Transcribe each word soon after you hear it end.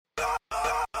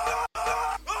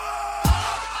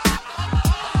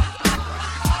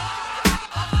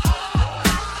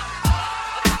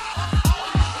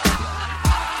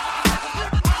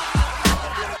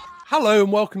Hello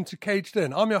and welcome to Caged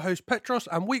In. I'm your host Petros,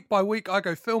 and week by week I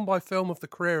go film by film of the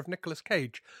career of Nicolas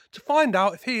Cage to find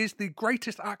out if he is the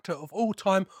greatest actor of all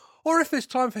time or if it's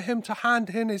time for him to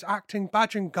hand in his acting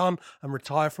badge and gun and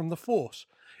retire from the force.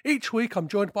 Each week I'm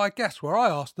joined by a guest where I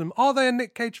ask them, are they a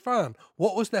Nick Cage fan?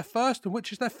 What was their first and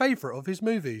which is their favourite of his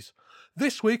movies?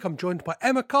 This week I'm joined by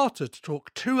Emma Carter to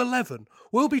talk 211.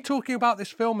 We'll be talking about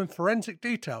this film in forensic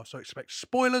detail, so expect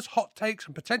spoilers, hot takes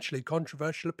and potentially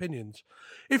controversial opinions.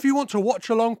 If you want to watch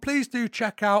along, please do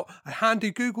check out a handy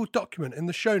Google document in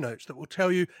the show notes that will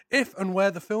tell you if and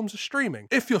where the films are streaming.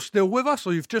 If you're still with us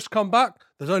or you've just come back,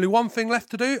 there's only one thing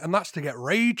left to do, and that's to get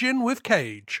raging with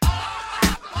Cage.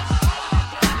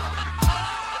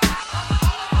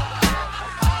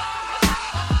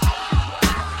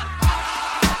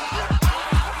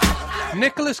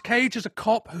 Nicolas Cage is a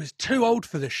cop who is too old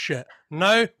for this shit.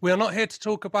 No, we are not here to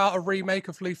talk about a remake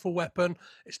of Lethal Weapon.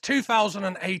 It's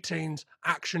 2018's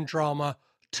action drama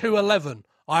 211.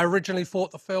 I originally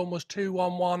thought the film was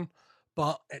 211,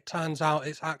 but it turns out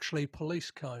it's actually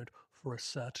police code for a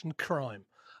certain crime.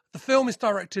 The film is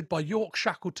directed by York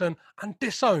Shackleton and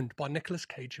disowned by Nicolas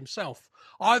Cage himself.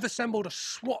 I've assembled a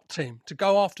SWAT team to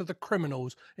go after the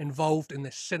criminals involved in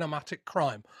this cinematic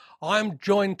crime. I am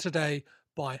joined today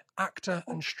by actor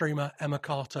and streamer Emma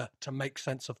Carter to make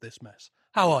sense of this mess.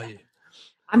 How are you?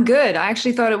 I'm good. I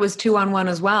actually thought it was 211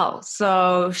 as well.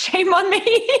 So shame on me.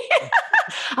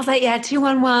 I was like, yeah,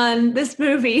 211, this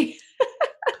movie.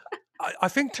 I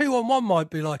think 211 might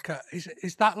be like a,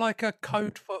 is that like a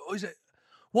code for, or is it,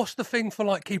 what's the thing for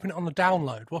like keeping it on the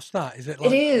download? What's that? Is it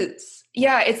like? It is.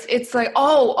 Yeah, it's like,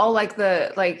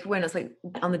 like when it's like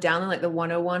on the download, like the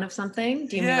 101 of something.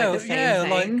 Do you mean like the same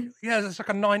thing? It's like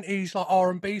a 90s like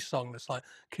R&B song that's like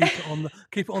keep it on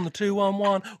the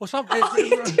 211 or something. Oh,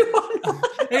 yeah, 211.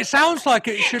 It sounds like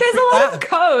it should There's be a lot that. of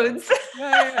codes.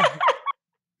 Yeah.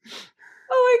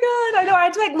 Oh my God. I know. I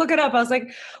had to like look it up. I was like,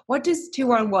 what does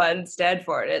 211 stand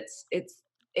for?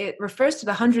 It refers to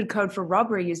the 100 code for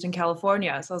robbery used in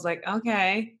California. So I was like,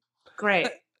 okay, great.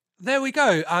 There we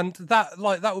go. And that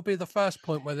would be the first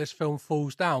point where this film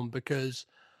falls down, because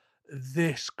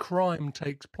this crime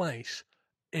takes place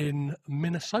in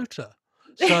Minnesota.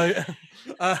 So,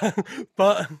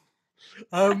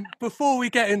 before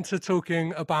we get into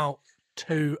talking about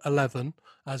 211,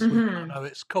 as we know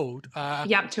it's called.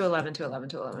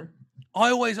 211. I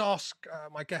always ask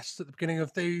my guests at the beginning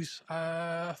of these,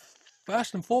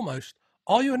 first and foremost,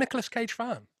 are you a Nicolas Cage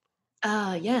fan?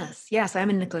 Yes, I'm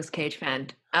a Nicolas Cage fan.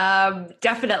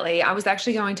 Definitely. I was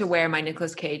actually going to wear my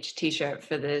Nicolas Cage t-shirt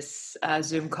for this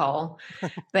Zoom call,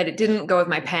 but it didn't go with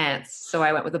my pants, so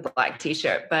I went with a black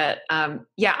t-shirt. But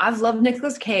I've loved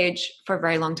Nicolas Cage for a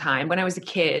very long time. When I was a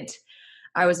kid,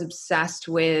 I was obsessed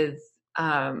with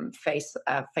Face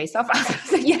Off. Face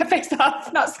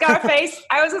Off, not Scarface.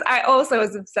 I also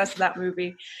was obsessed with that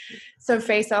movie. So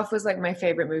Face Off was like my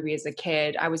favorite movie as a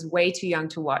kid. I was way too young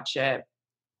to watch it.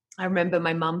 I remember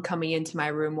my mom coming into my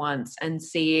room once and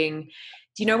seeing,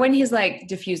 do you know when he's like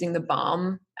diffusing the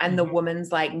bomb and the woman's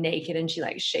like naked and she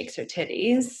like shakes her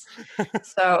titties?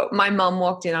 So my mom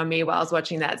walked in on me while I was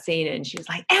watching that scene and she was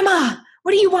like, Emma,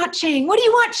 what are you watching? What are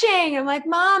you watching? I'm like,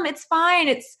 Mom, it's fine.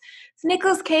 It's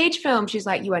Nicolas Cage film. She's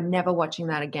like, you are never watching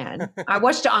that again. I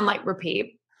watched it on like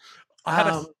repeat.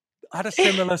 I had a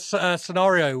similar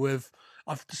scenario with,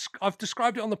 I've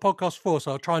described it on the podcast before,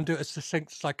 so I'll try and do it as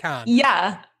succinct as I can.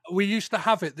 Yeah. We used to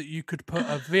have it that you could put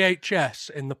a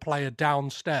VHS in the player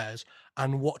downstairs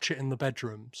and watch it in the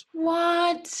bedrooms.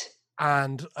 What?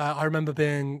 And I remember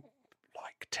being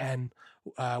like 10,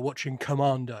 watching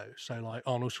Commando, so like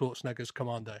Arnold Schwarzenegger's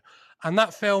Commando. And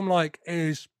that film like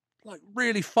is like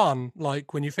really fun,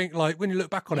 like when you think, like when you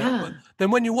look back on it. But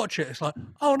then when you watch it, it's like,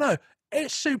 oh no,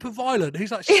 it's super violent.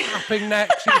 He's like snapping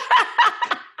necks, he's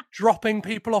dropping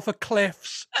people off of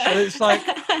cliffs. So it's like,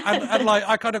 and like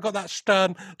I kind of got that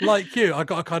stern, like you. I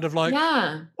got a kind of like,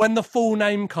 when the full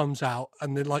name comes out,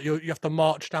 and then like you have to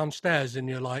march downstairs in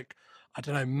your like, I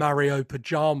don't know, Mario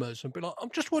pajamas, and be like,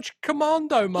 I'm just watching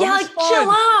Commando, Mum. Yeah, like chill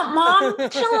out, Mom,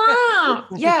 chill out.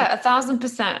 Yeah,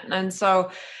 1,000%. And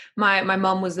so my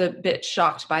mom was a bit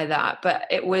shocked by that, but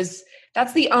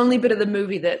that's the only bit of the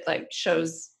movie that like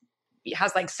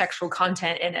has like sexual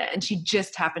content in it, and she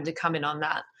just happened to come in on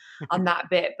that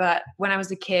bit. But when I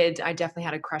was a kid, I definitely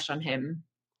had a crush on him,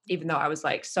 even though I was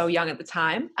like so young at the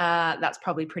time. That's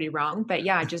probably pretty wrong, but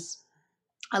yeah,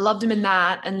 I loved him in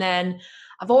that. And then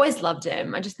I've always loved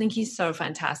him. I just think he's so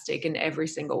fantastic in every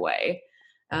single way.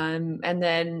 And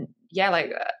then, yeah,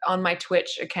 like on my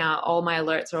Twitch account, all my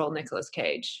alerts are all Nicolas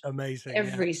Cage. Amazing.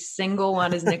 Every single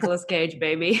one is Nicolas Cage,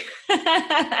 baby.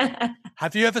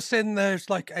 Have you ever seen there's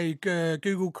like a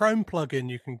Google Chrome plugin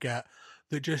you can get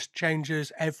that just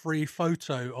changes every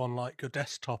photo on like your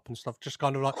desktop and stuff? Just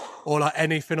kind of like, or like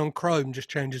anything on Chrome just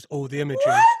changes all the images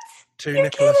to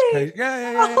Nicolas Cage.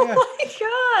 Yeah. Oh my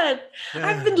God. Yeah.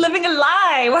 I've been living a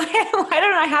lie. Why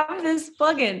don't I have this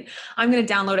plugin? I'm going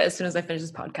to download it as soon as I finish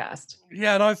this podcast.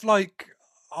 Yeah, and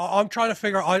I'm trying to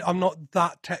figure out, I'm not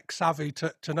that tech savvy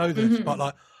to know this, but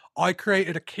like I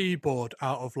created a keyboard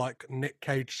out of like Nick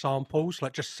Cage samples,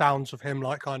 like just sounds of him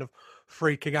like kind of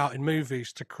freaking out in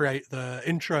movies to create the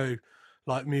intro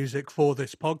like music for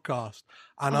this podcast.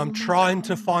 And I'm trying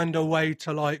to find a way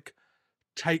to like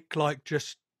take like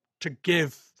just to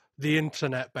give the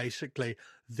internet basically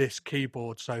this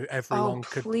keyboard so everyone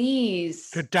could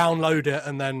download it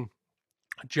and then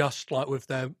just like with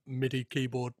their MIDI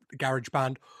keyboard,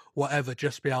 GarageBand, whatever,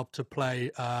 just be able to play,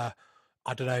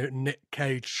 I don't know, Nick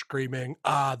Cage screaming,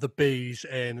 the bees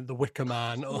in The Wicker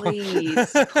Man.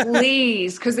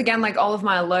 Please. Because again, like all of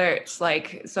my alerts,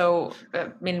 like, so,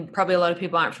 I mean, probably a lot of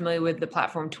people aren't familiar with the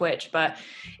platform Twitch, but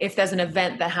if there's an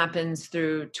event that happens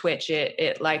through Twitch,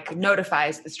 it like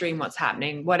notifies the stream what's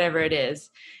happening, whatever it is.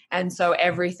 And so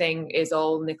everything is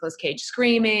all Nicolas Cage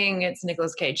screaming. It's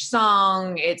Nicolas Cage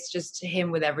song. It's just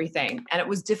him with everything. And it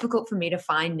was difficult for me to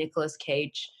find Nicolas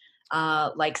Cage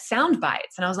like sound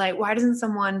bites. And I was like, why doesn't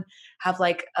someone have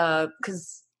like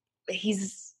because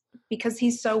he's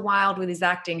so wild with his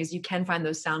acting, is you can find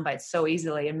those sound bites so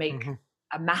easily and make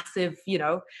a massive,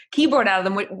 keyboard out of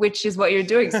them, which is what you're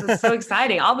doing. So it's so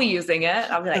exciting. I'll be using it.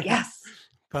 I'll be like, yes.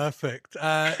 Perfect.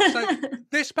 So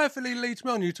this perfectly leads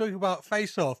me on. You talking about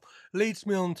Face Off leads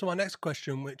me on to my next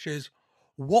question, which is,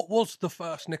 what was the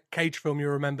first Nick Cage film you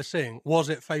remember seeing? Was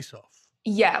it Face Off?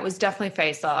 Yeah, it was definitely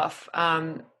Face Off.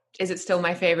 Is it still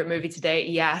my favorite movie to date?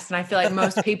 Yes. And I feel like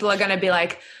most people are going to be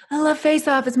like, I love Face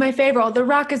Off. It's my favorite. Or The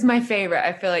Rock is my favorite.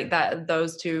 I feel like that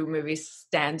those two movies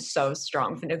stand so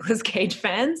strong for Nicolas Cage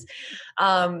fans.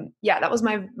 Yeah, that was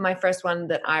my first one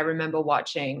that I remember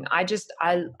watching. I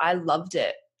loved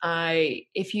it. I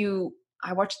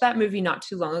watched that movie not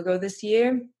too long ago this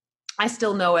year. I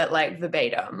still know it like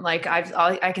verbatim. Like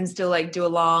I can still like do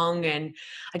along, and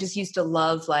I just used to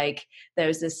love like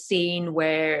there's this scene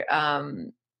where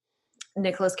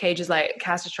Nicolas Cage is like,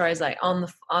 Castor Troy is like on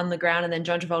the ground, and then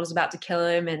John Travolta's about to kill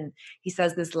him, and he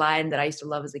says this line that I used to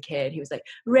love as a kid. He was like,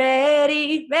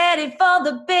 ready for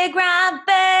the big round,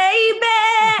 baby.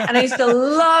 And I used to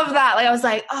love that. Like I was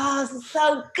like, oh, this is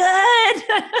so good.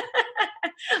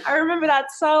 I remember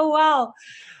that so well.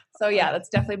 So yeah, that's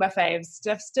definitely my fave.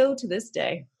 Still to this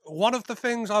day. One of the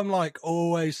things I'm like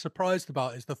always surprised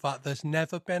about is the fact there's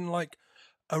never been like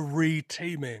a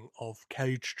re-teaming of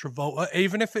Cage Travolta,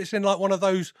 even if it's in like one of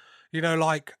those,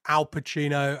 like Al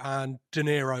Pacino and De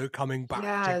Niro coming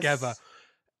back together.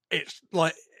 It's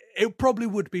like, it probably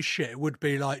would be shit. It would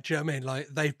be like, do you know what I mean? Like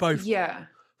they've both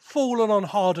fallen on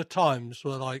harder times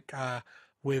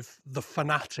with The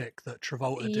Fanatic that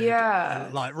Travolta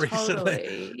did like recently.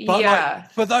 Totally. But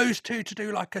like for those two to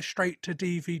do like a straight to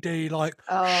DVD, like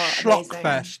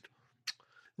schlockfest.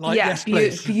 Like, yes,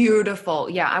 please. Beautiful.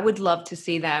 Yeah, I would love to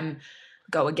see them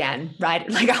go again, right?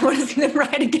 Like I want to see them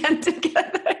ride again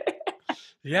together.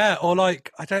 Yeah, or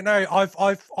like, I don't know. I've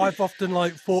often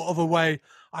like thought of a way.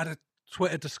 I had a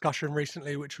Twitter discussion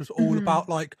recently which was all about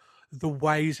like the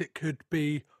ways it could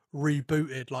be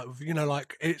rebooted. Like,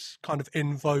 like it's kind of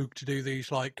in vogue to do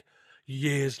these like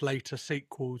years later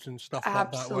sequels and stuff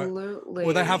like that. Absolutely.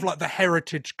 Where they have like the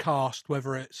heritage cast,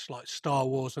 whether it's like Star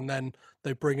Wars, and then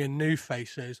they bring in new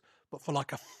faces, but for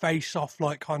like a Face Off,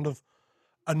 like kind of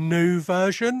a new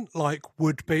version, like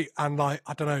would be, and like,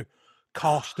 I don't know,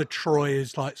 Castor Troy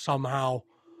is like somehow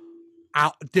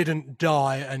didn't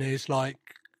die and is like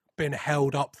been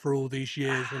held up for all these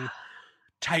years and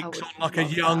takes on like a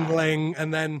youngling,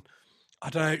 and then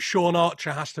I don't know, Sean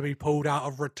Archer has to be pulled out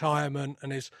of retirement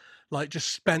and is like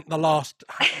just spent the last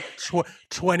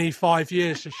 25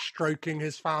 years just stroking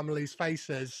his family's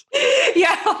faces.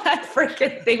 Yeah, that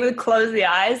freaking thing with close the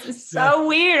eyes is so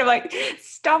weird. I'm like,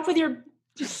 stop with your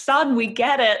son, we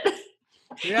get it.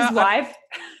 Yeah, his wife.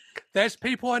 There's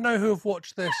people I know who have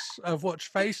watched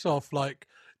Face Off like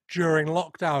during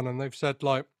lockdown, and they've said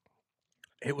like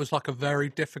it was like a very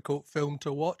difficult film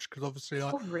to watch because obviously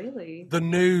like really? The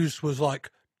news was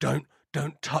like,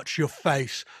 don't touch your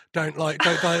face, don't like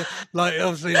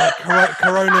obviously like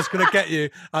Corona's gonna get you,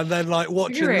 and then like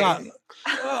watching that.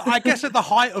 I guess at the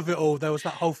height of it all, there was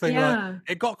that whole thing. Like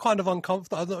it got kind of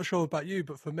uncomfortable. I'm not sure about you,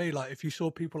 but for me, like if you saw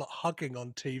people like hugging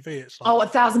on TV, it's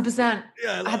like 1,000%.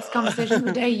 Yeah, I had this conversation the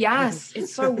other day. Yes,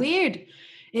 it's so weird.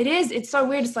 It is. It's so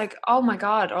weird. It's like, oh my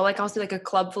God. Or like I'll see like a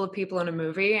club full of people in a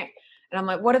movie, and I'm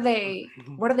like, what are they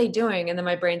doing? And then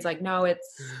my brain's like, no,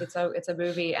 it's a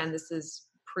movie, and this is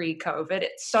pre-COVID.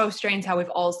 It's so strange how we've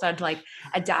all started to like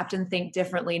adapt and think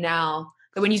differently now.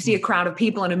 That when you see a crowd of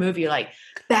people in a movie, you're like,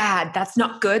 bad, that's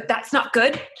not good. That's not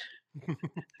good.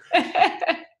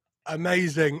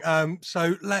 Amazing.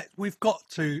 So we've got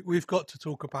to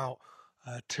talk about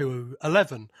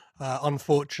 211.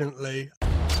 Unfortunately,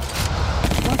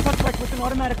 one suspect with an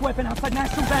automatic weapon outside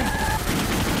National Bank.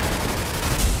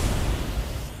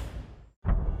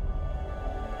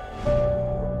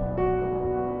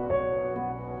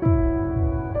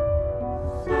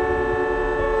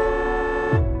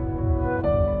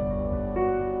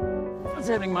 What's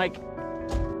happening, Mike?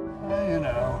 You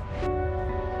know.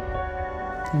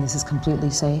 And this is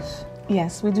completely safe?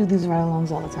 Yes, we do these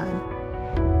ride-alongs all the time.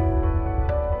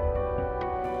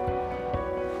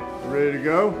 Ready to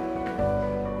go?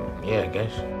 Yeah, I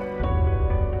guess.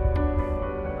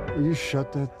 Will you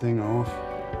shut that thing off?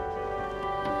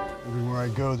 Everywhere I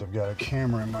go, they've got a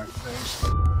camera in my face.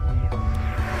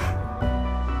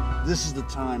 This is the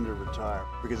time to retire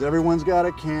because everyone's got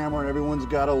a camera and everyone's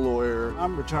got a lawyer.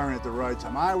 I'm retiring at the right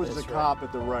time. I was the cop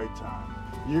at the right time.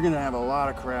 You're gonna have a lot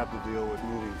of crap to deal with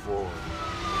moving forward.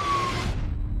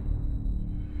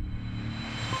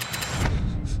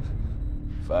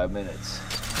 Five minutes.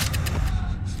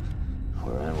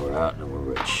 We're in, we're out, and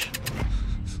we're rich.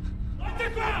 On the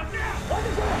ground now! On the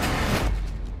ground!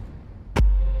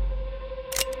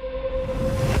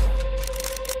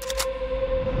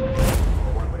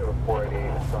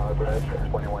 Progress,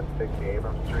 2160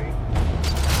 Abrams Street.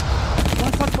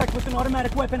 One suspect with an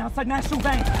automatic weapon outside National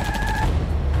Bank.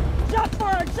 Shots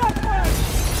fired! Shots fired!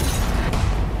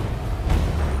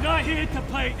 We're not here to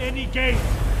play any game.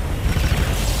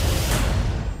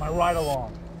 My ride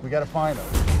along. We gotta find him.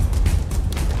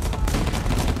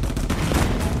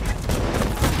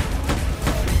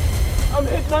 I'm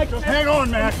hit like Just hang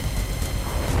on, Mac.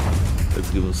 Let's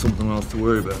give us something else to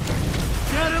worry about.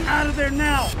 Get him out of there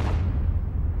now!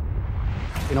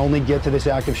 And only get to this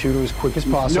active shooter as quick as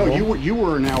possible. No, you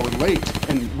were an hour late,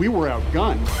 and we were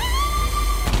outgunned.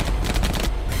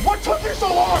 What took you so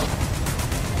long?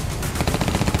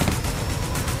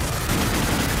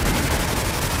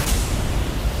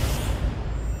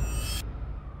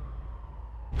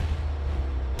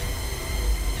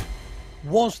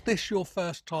 was this your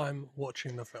first time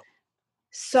watching the film?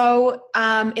 So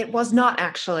it was not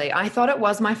actually. I thought it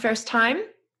was my first time.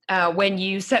 When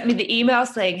you sent me the email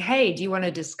saying, hey, do you want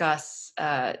to discuss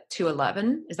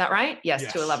 211? Is that right? Yes.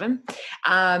 211.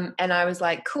 And I was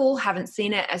like, cool, haven't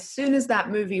seen it. As soon as that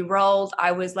movie rolled,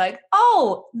 I was like,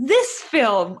 oh, this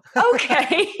film.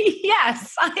 Okay.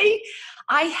 Yes,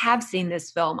 I have seen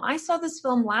this film. I saw this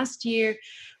film last year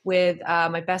with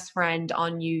my best friend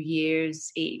on New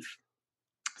Year's Eve.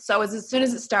 So as soon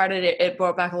as it started, it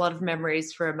brought back a lot of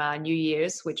memories from New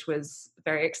Year's, which was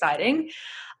very exciting.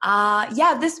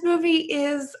 This movie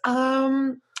is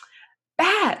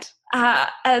bad.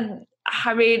 And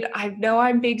I mean, I know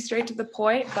I'm being straight to the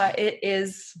point, but it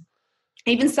is,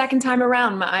 even second time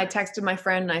around, I texted my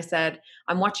friend and I said,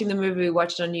 I'm watching the movie we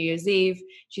watched on New Year's Eve.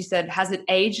 She said, has it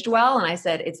aged well? And I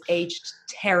said, it's aged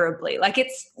terribly. Like,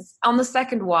 it's on the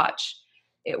second watch,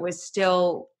 it was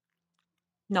still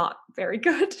not very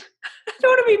good. I don't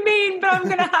want to be mean, but I'm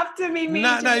going to have to be mean.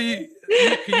 No, you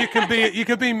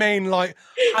can be mean. Like,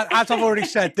 as I've already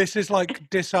said, this is like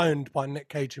disowned by Nick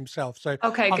Cage himself. So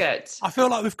okay, good. I feel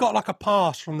like we've got like a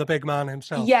pass from the big man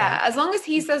himself. Yeah, right? As long as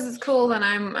he says it's cool, then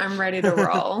I'm ready to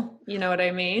roll. You know what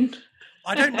I mean?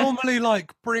 I don't normally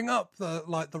like bring up the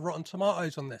Rotten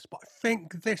Tomatoes on this, but I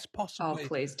think this possibly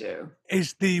please do,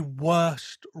 is the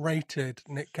worst rated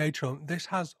Nick Cage film. This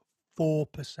has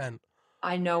 4%.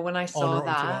 I know when I saw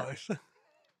that,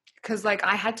 because like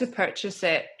I had to purchase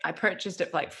it. I purchased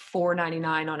it for like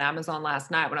 $4.99 on Amazon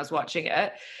last night when I was watching it.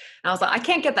 And I was like, I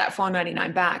can't get that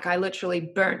 $4.99 back. I literally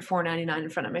burnt $4.99 in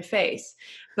front of my face.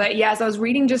 But yeah, as I was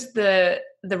reading just the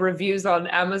reviews on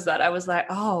Amazon, I was like,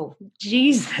 oh,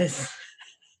 Jesus.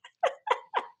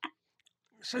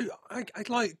 So I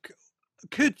like,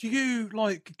 could you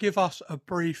like give us a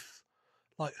brief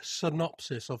like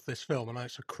synopsis of this film? I know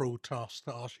it's a cruel task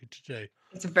to ask you to do.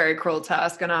 It's a very cruel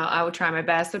task, and I will try my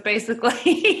best. But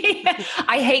basically,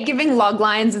 I hate giving log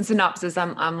lines and synopsis.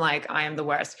 I'm like, I am the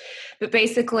worst. But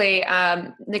basically,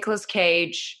 Nicolas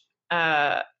Cage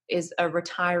is a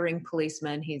retiring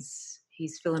policeman. He's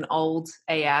feeling old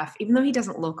AF, even though he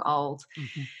doesn't look old.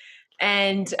 Mm-hmm.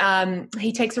 And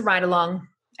he takes a ride along,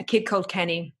 a kid called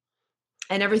Kenny,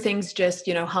 and everything's just,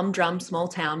 humdrum, small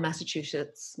town,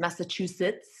 Massachusetts.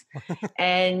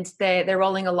 And they're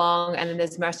rolling along, and then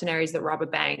there's mercenaries that rob a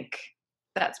bank.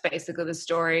 That's basically the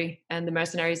story. And the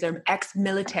mercenaries are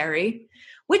ex-military,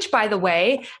 which, by the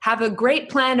way, have a great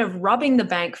plan of robbing the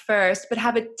bank first, but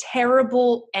have a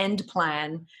terrible end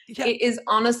plan. Yeah. It is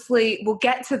honestly, we'll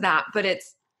get to that, but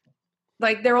it's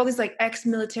like they're all these like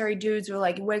ex-military dudes who are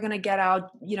like, we're gonna get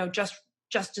our,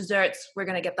 just desserts, we're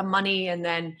gonna get the money, and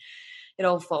then it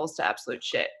all falls to absolute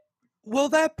shit. Well,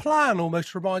 their plan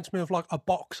almost reminds me of like a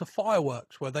box of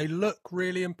fireworks where they look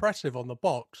really impressive on the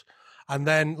box, and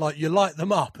then like you light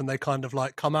them up and they kind of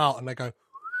like come out and they go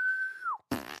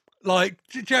like,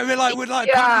 do you know what I mean? Like with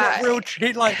like, kind of like real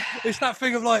cheat. Like it's that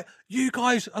thing of like, you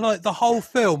guys are like the whole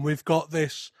film. We've got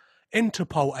this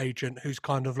Interpol agent who's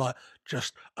kind of like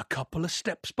just a couple of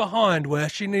steps behind where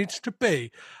she needs to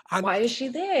be. And why is she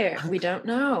there? We don't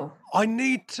know. I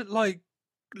need to like.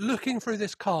 Looking through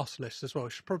this cast list as well, I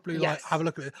should probably like have a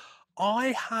look at it.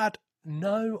 I had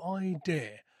no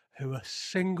idea who a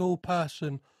single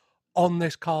person on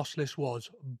this cast list was,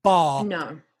 bar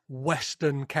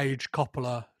Western Cage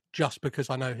Coppola, just because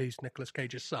I know he's Nicolas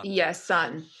Cage's son. Yes,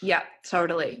 son. Yeah,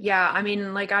 totally. Yeah, I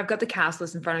mean, like I've got the cast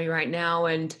list in front of me right now,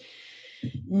 and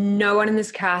no one in this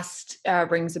cast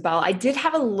rings a bell. I did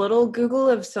have a little Google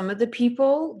of some of the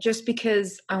people just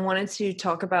because I wanted to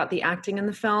talk about the acting in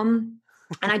the film.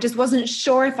 And I just wasn't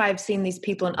sure if I've seen these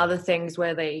people in other things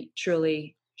where they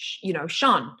truly,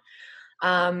 shone.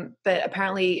 But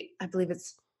apparently, I believe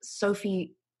it's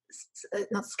Sophie,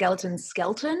 not Skelton.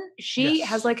 She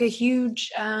has like a huge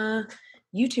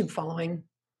YouTube following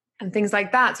and things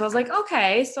like that. So I was like,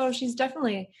 okay, so she's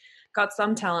definitely got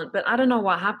some talent. But I don't know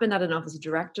what happened. I don't know if it's a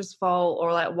director's fault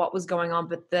or like what was going on.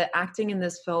 But the acting in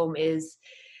this film is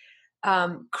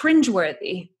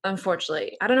cringeworthy,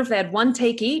 unfortunately. I don't know if they had one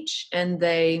take each and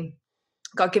they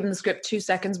got given the script 2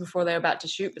 seconds before they were about to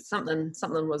shoot, but something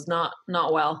was not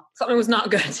well. Something was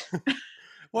not good.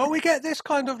 Well, we get this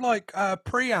kind of like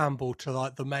preamble to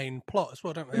like the main plot as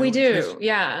well, don't we? We do,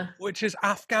 yeah. Which is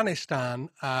Afghanistan.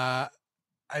 You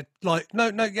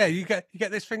get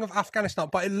this thing of Afghanistan,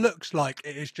 but it looks like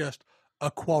it is just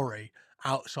a quarry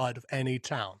outside of any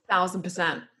town.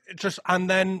 1000%. And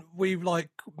then we like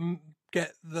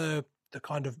get the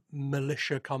kind of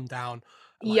militia come down,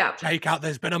 take out.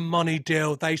 There's been a money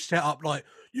deal. They set up like,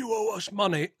 you owe us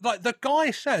money. Like the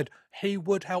guy said he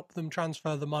would help them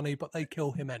transfer the money, but they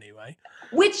kill him anyway,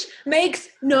 which makes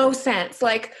no sense.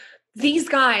 Like these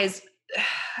guys.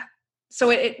 So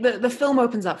the film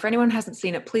opens up. For anyone who hasn't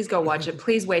seen it, please go watch it.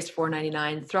 Please waste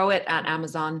 $4.99. Throw it at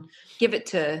Amazon. Give it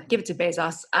to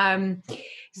Bezos.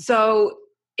 So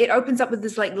it opens up with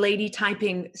this like lady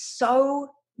typing so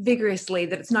vigorously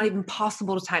that it's not even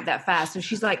possible to type that fast. So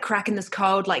she's like cracking this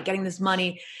code, like getting this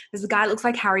money. There's a guy that looks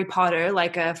like Harry Potter,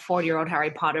 like a 40-year-old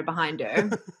Harry Potter behind her.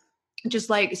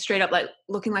 Just like straight up like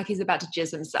looking like he's about to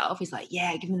jizz himself. He's like,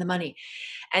 yeah, give me the money.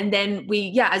 And then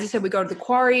as you said, we go to the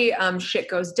quarry, shit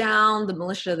goes down, the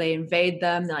militia, they invade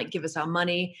them, they like, give us our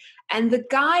money. And the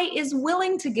guy is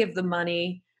willing to give the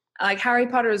money. Like Harry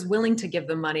Potter is willing to give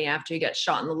them money after he gets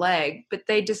shot in the leg, but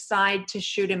they decide to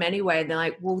shoot him anyway. They're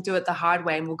like, we'll do it the hard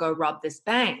way and we'll go rob this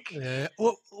bank. Yeah.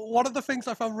 Well, one of the things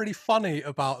I found really funny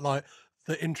about like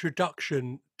the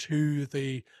introduction to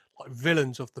the like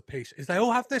villains of the piece is they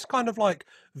all have this kind of like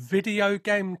video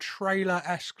game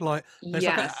trailer-esque, like there's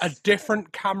like a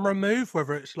different camera move,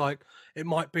 whether it's like it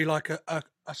might be like a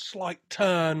slight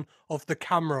turn of the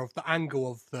camera, of the angle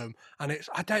of them, and it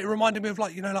reminded me of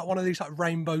like, like one of these like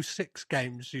Rainbow Six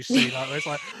games you see, like where it's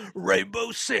like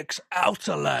Rainbow Six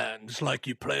Outer Lands, like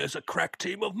you play as a crack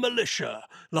team of militia,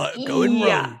 like going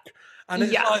rogue, and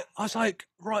it's like I was like,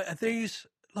 right, are these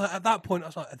like at that point I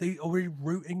was like, are we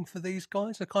rooting for these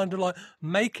guys? They're kind of like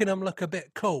making them look a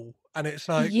bit cool, and it's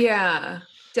like, yeah,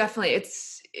 definitely,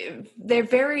 they're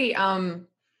very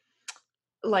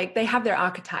like they have their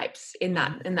archetypes in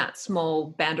that small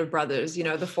band of brothers,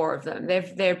 the four of them.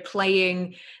 They're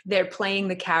playing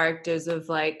the characters of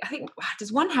like, I think,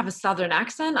 does one have a Southern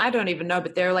accent? I don't even know,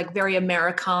 but they're like very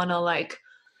Americana, like,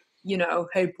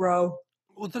 hey bro.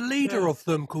 Well, the leader of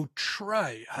them called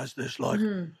Trey has this like,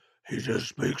 he just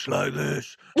speaks like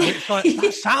this. And it's like,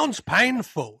 that sounds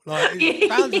painful. Like, it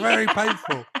sounds very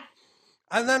painful.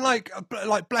 And then like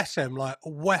bless him, like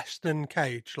Western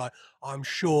Cage, like I'm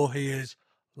sure he is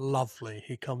lovely.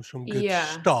 He comes from good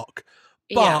stock,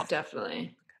 but yeah,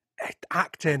 definitely.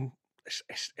 Acting,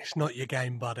 it's not your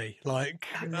game, buddy. Like,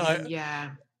 I mean,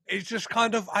 yeah. It's just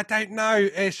kind of, I don't know.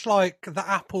 It's like the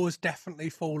apple has definitely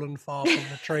fallen far from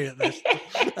the tree at this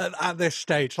at this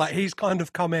stage. Like he's kind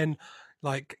of come in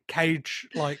like Cage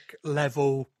like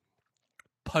level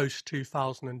post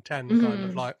 2010 kind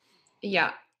of like.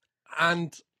 Yeah.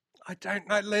 And I don't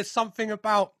know. There's something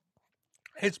about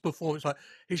his performance. Like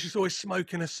he's just always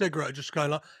smoking a cigarette, just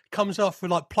going like comes off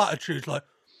with like platitudes like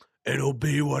it'll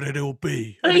be what it'll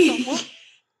be. And it's like, what?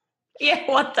 Yeah,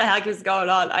 what the heck is going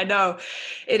on? I know.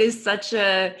 It is such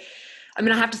a... I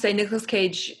mean, I have to say Nicolas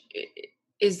Cage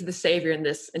is the savior in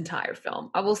this entire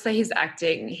film. I will say his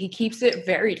acting, he keeps it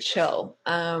very chill.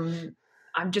 I'm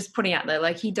just putting out there,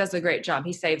 like, he does a great job.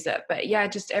 He saves it. But yeah,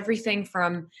 just everything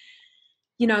from,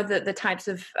 you know, the types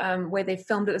of where they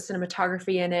filmed it, the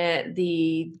cinematography in it,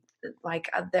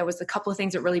 there was a couple of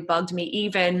things that really bugged me.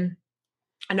 Even...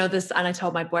 I know this, and I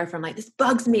told my boyfriend, like, this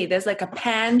bugs me. There's like a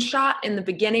pan shot in the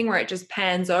beginning where it just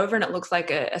pans over and it looks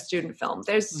like a student film.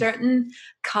 There's certain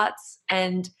cuts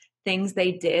and things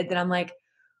they did that I'm like,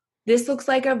 this looks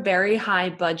like a very high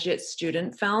budget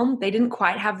student film. They didn't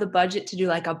quite have the budget to do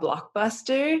like a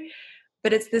blockbuster,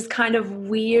 but it's this kind of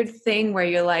weird thing where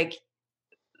you're like,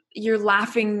 you're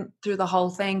laughing through the whole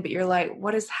thing, but you're like,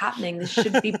 what is happening? This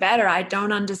should be better. I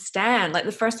don't understand. Like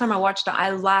the first time I watched it,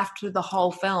 I laughed through the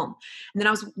whole film. And then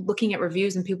I was looking at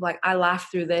reviews and people like, I laughed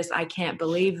through this. I can't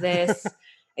believe this.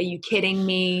 Are you kidding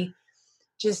me?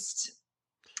 Just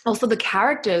also the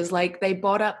characters, like they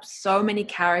brought up so many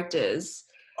characters.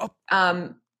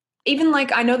 Even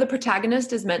like, I know the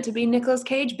protagonist is meant to be Nicolas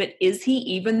Cage, but is he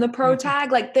even the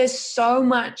protag? Like there's so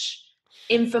much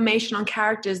information on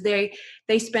characters. They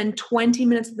spend 20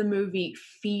 minutes of the movie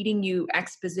feeding you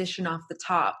exposition off the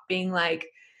top, being like,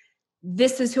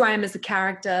 this is who I am as a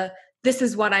character, this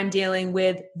is what I'm dealing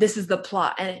with, this is the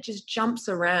plot, and it just jumps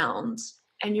around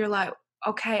and you're like,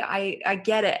 okay, I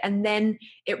get it. And then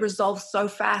it resolves so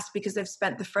fast because they've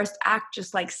spent the first act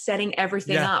just like setting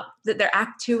everything up, that their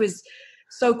act 2 is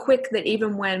so quick that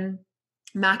even when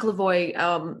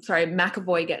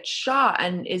McAvoy gets shot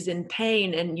and is in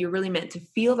pain and you're really meant to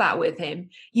feel that with him,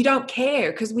 you don't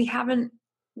care because we haven't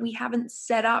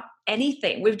set up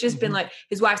anything. We've just been like,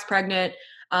 his wife's pregnant,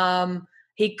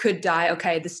 he could die,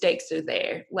 okay, the stakes are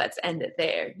there, let's end it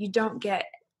there. You don't get,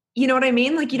 you know what I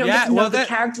mean? Like you don't get to know the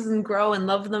characters and grow and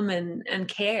love them and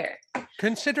care.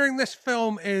 Considering this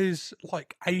film is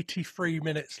like 83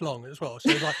 minutes long as well,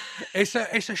 so like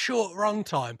it's a short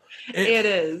runtime. It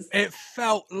is. It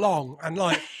felt long, and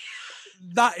like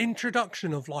that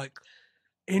introduction of like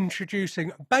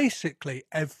introducing basically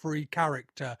every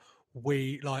character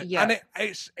we like, and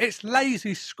it's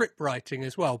lazy script writing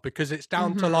as well because it's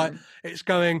down to like it's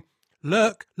going.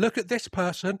 Look at this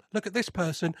person,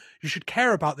 you should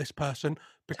care about this person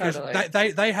because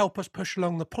they help us push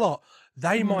along the plot.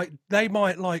 They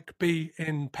might like be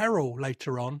in peril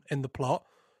later on in the plot,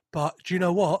 but do you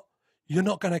know what? You're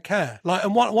not going to care. Like,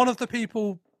 and one of the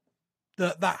people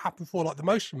that happened for like the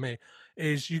most for me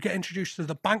is you get introduced to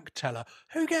the bank teller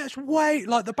who gets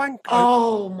the bank.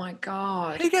 Oh my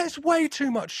God. He gets way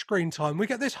too much screen time. We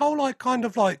get this whole like kind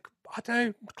of like, I don't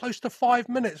know, close to 5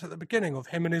 minutes at the beginning of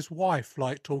him and his wife,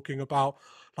 like talking about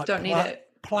like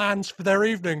plans for their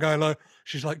evening. Going like,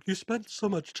 she's like, you spent so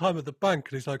much time at the bank,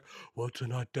 and he's like, well,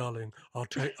 tonight, darling, I'll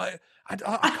take.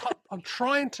 I'm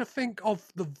trying to think of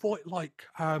the voice. Like,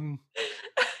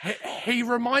 he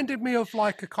reminded me of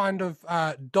like a kind of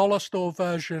dollar store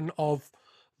version of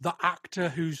the actor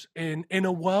who's in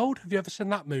Inner World. Have you ever seen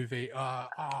that movie?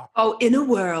 Oh, Inner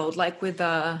World, like with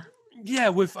Yeah,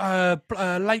 with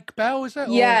Lake Bell, is it?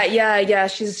 Yeah.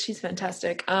 She's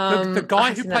fantastic. The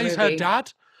guy who plays her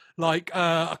dad, like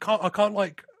I can't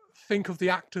like think of the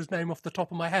actor's name off the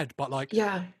top of my head, but like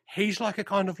he's like a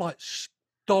kind of like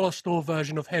dollar store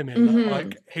version of him in that.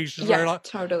 Like he's just very like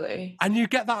totally. And you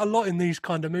get that a lot in these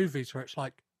kind of movies where it's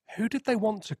like, who did they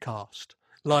want to cast?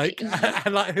 Like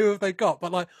and like who have they got?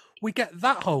 But like we get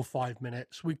that whole 5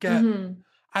 minutes. We get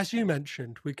as you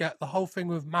mentioned, we get the whole thing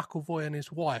with McAvoy and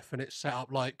his wife, and it's set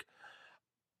up like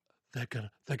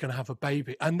they're gonna have a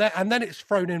baby, and then it's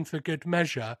thrown in for good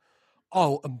measure.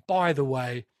 Oh, and by the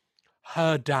way,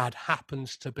 her dad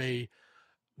happens to be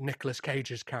Nicolas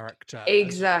Cage's character,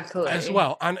 exactly as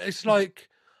well. And it's like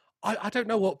I don't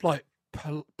know what like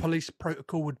police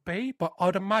protocol would be, but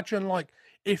I'd imagine like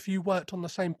if you worked on the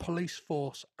same police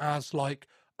force as like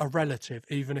a relative,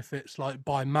 even if it's like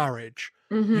by marriage,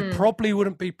 you probably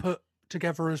wouldn't be put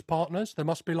together as partners? There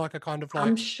must be like a kind of like...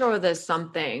 I'm sure there's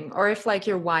something. Or if like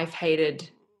your wife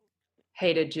hated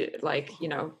you, like, you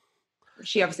know,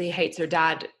 she obviously hates her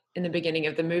dad in the beginning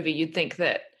of the movie, you'd think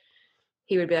that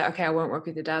he would be like, okay, I won't work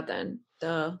with your dad then.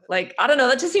 Duh. Like, I don't know,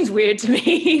 that just seems weird to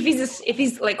me. if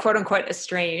he's like quote unquote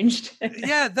estranged.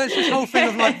 Yeah, there's this whole thing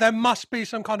of like there must be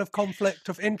some kind of conflict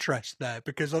of interest there,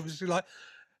 because obviously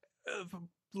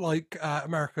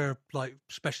America, like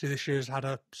especially this year, has had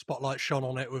a spotlight shone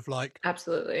on it with like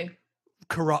Absolutely.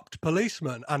 corrupt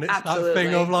policemen, and it's Absolutely. that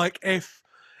thing of like if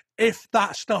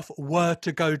that stuff were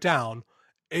to go down,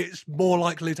 it's more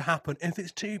likely to happen if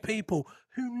it's two people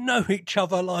who know each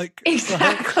other, like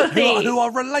exactly, who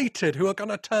are related, who are going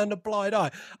to turn a blind eye.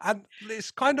 And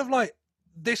it's kind of like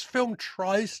this film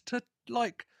tries to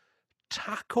like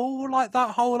tackle like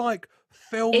that whole like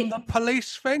film the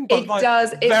police thing, but like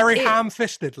does very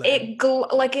ham-fistedly. It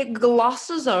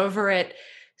glosses over it.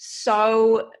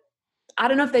 So I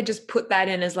don't know if they just put that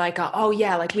in as like, oh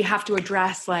yeah, like we have to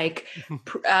address like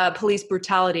police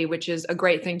brutality, which is a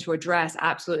great thing to address.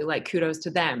 Absolutely, like kudos to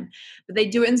them. But they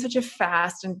do it in such a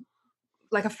fast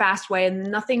way, and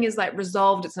nothing is like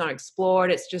resolved. It's not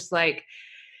explored. It's just like,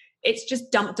 it's just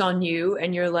dumped on you,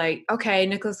 and you're like, okay,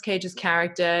 Nicolas Cage's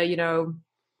character, you know,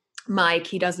 Mike,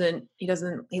 he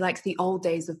likes the old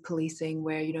days of policing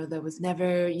where, you know, there was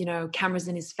never, you know, cameras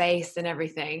in his face and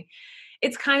everything.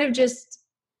 It's kind of just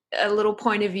a little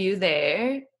point of view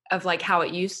there of like how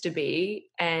it used to be,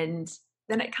 and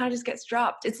then it kind of just gets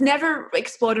dropped. It's never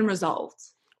explored and resolved.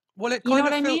 Well, it you know kind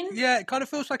what of I mean? Yeah, it kind of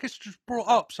feels like it's just brought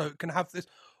up so it can have this.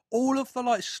 All of the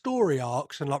like story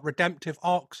arcs and like redemptive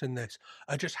arcs in this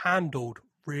are just handled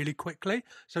really quickly.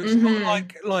 So it's not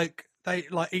like they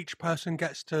like each person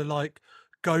gets to like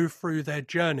go through their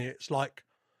journey. It's like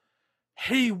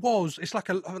it's like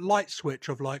a light switch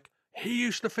of like, he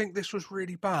used to think this was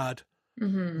really bad.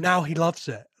 Now he loves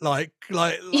it. Like and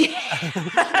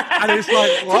it's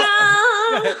like,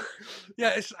 what?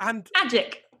 Yeah, it's and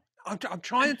magic. I'm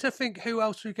trying to think who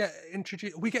else we get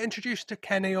introduced. We get introduced to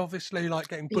Kenny, obviously, like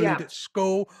getting bullied at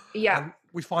school. Yeah. And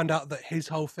we find out that his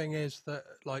whole thing is that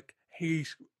like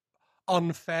he's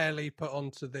unfairly put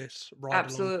onto this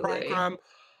ride-along program.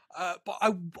 But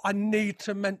I need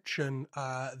to mention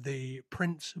the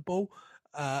principal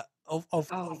of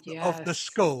the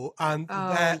school, and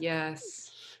I've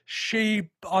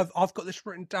got this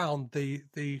written down.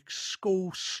 The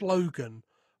school slogan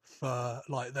for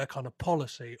like their kind of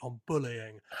policy on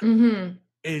bullying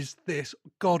is this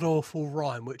god awful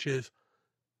rhyme, which is,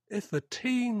 if a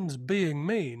teen's being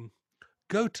mean,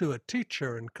 go to a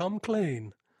teacher and come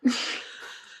clean.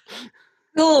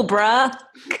 Cool, bruh.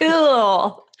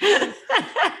 Cool.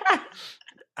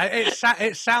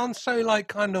 It sounds so like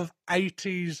kind of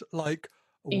 80s like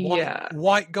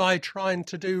white guy trying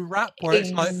to do rap, where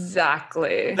it's like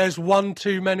there's one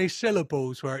too many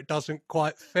syllables where it doesn't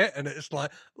quite fit, and it's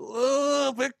like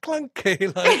a bit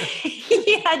clunky, like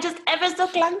yeah, just ever so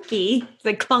clunky.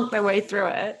 They clunk their way through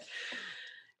it.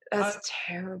 That's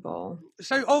terrible.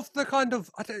 So of the kind of,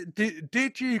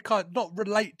 did you kind of not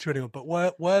relate to anyone, but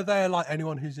were there like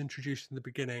anyone who's introduced in the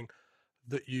beginning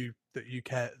that you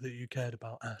cared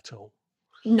about at all?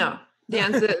 No. The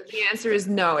answer is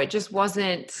no. It just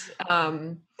wasn't.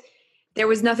 There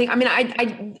was nothing. I mean,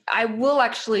 I will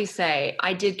actually say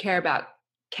I did care about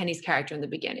Kenny's character in the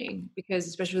beginning, because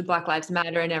especially with Black Lives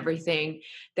Matter and everything,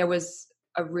 there was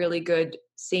a really good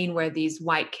scene where these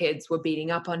white kids were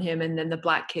beating up on him, and then the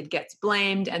black kid gets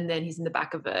blamed, and then he's in the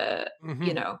back of a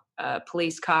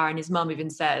police car, and his mom even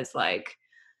says like,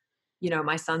 you know,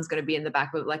 my son's going to be in the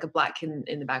back of like a black kid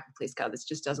in the back of a police car. This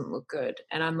just doesn't look good.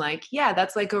 And I'm like, yeah,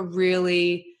 that's like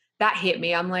that hit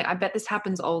me. I'm like, I bet this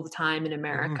happens all the time in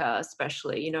America,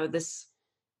 especially, you know, this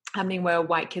happening where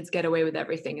white kids get away with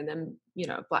everything, and then, you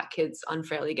know, black kids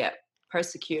unfairly get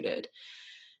persecuted.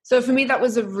 So for me, that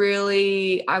was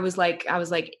I was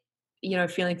like, you know,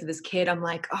 feeling for this kid. I'm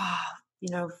like, oh,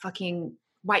 you know, fucking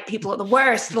white people are the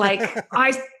worst. Like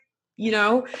you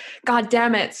know, God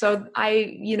damn it. So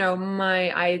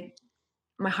my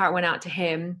heart went out to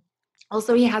him.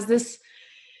 Also, he has this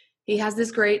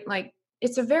great, like,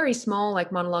 it's a very small,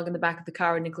 like, monologue in the back of the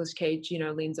car, and Nicolas Cage, you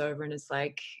know, leans over and is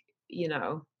like, you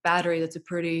know, battery, that's a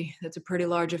pretty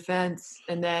large offense.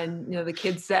 And then, you know, the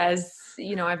kid says,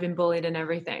 you know, I've been bullied and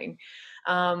everything.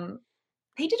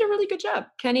 He did a really good job.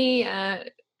 Kenny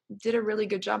did a really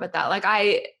good job at that. Like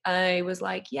I was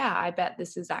like, yeah, I bet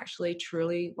this is actually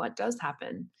truly what does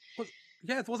happen. Well,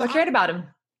 yeah, so I cared about him.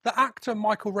 The actor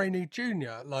Michael Rainey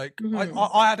Jr., like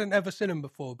I hadn't ever seen him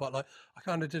before, but like I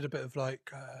kind of did a bit of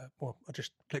like, I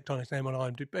just clicked on his name on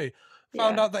IMDb,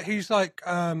 found out that he's like,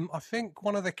 I think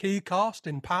one of the key cast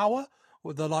in Power.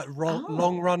 with the like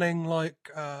long running like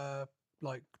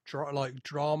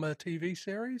drama TV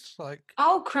series. Like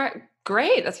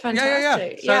great, that's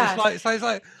fantastic. So it's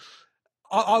like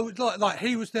I would like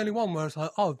he was the only one where I was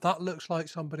like, oh, that looks like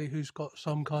somebody who's got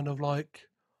some kind of like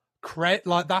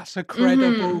like that's a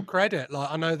credible credit.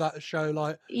 Like I know that show,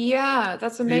 like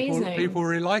that's amazing. People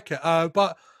really like it.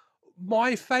 But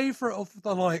my favorite of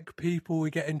the like people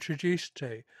we get introduced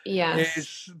to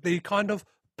is the kind of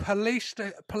police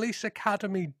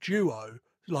academy duo,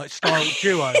 like style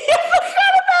duo. I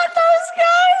forgot about those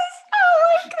guys.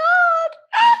 Oh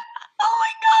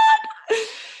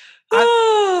my god. And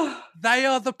they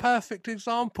are the perfect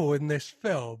example in this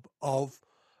film of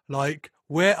like,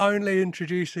 we're only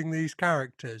introducing these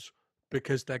characters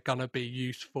because they're going to be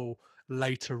useful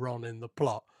later on in the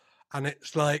plot. And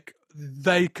it's like,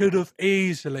 they could have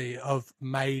easily have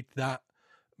made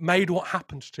what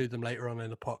happens to them later on in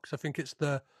the plot. Because I think it's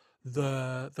the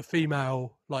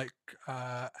female, like,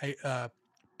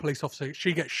 police officer,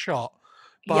 she gets shot.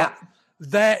 But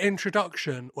their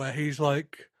introduction where he's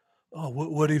like, oh,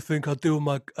 what do you think I'll do with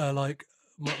my,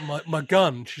 my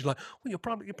gun? She's like, well, you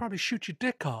probably shoot your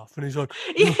dick off. And he's like,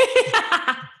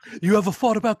 you ever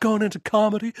thought about going into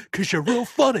comedy? Because you're real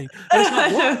funny. And it's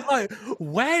like, what? Like,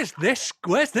 where's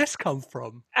this come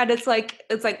from? And it's like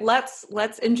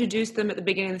let's introduce them at the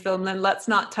beginning of the film, then let's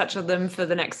not touch on them for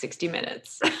the next 60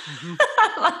 minutes.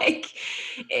 Like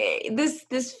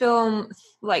this film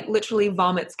like literally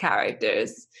vomits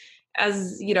characters.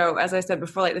 As you know, as I said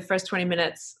before, like the first 20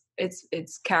 minutes,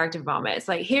 it's character vomit. It's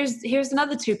like here's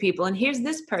another two people, and here's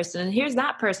this person, and here's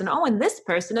that person. Oh, and this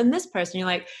person, and this person. You're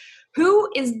like, who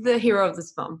is the hero of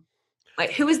this film?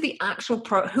 Like, who is the actual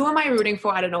who am I rooting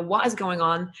for? I don't know what is going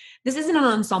on. This isn't an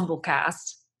ensemble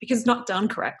cast because it's not done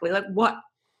correctly. Like, what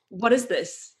is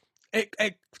this?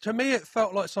 To me, it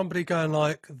felt like somebody going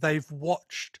like, they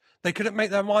couldn't make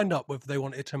their mind up whether they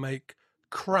wanted to make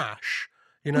Crash,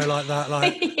 you know, like that,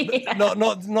 like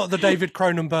not the David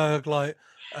Cronenberg like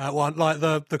one, like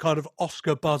the kind of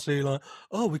Oscar buzzy, like,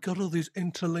 oh, we got all these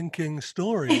interlinking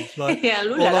stories, like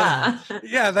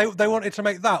they wanted to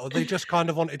make that, or they just kind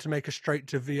of wanted to make a straight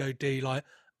to VOD like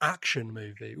action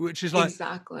movie, which is like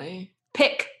exactly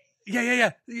pick.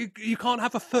 Yeah. You can't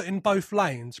have a foot in both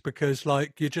lanes because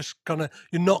like you're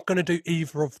not gonna do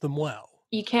either of them well.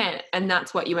 You can't, and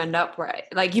that's what you end up with.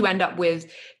 Like you end up with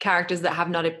characters that have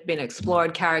not been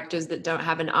explored, characters that don't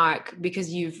have an arc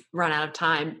because you've run out of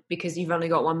time, because you've only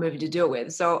got one movie to do it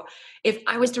with. So if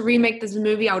I was to remake this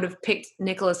movie, I would have picked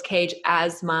Nicolas Cage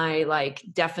as my like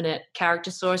definite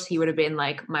character source. He would have been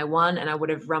like my one, and I would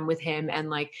have run with him and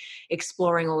like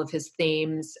exploring all of his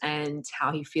themes and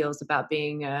how he feels about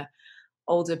being a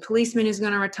older policeman who's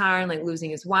going to retire and like losing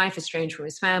his wife, estranged from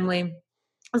his family.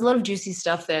 There's a lot of juicy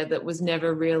stuff there that was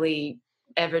never really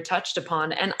ever touched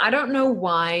upon. And I don't know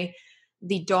why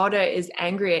the daughter is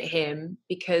angry at him,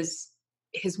 because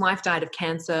his wife died of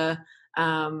cancer.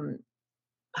 I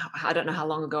don't know how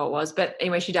long ago it was, but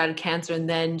anyway, she died of cancer. And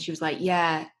then she was like,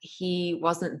 yeah, he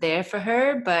wasn't there for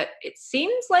her, but it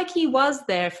seems like he was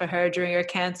there for her during her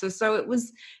cancer. So it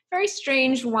was very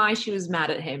strange why she was mad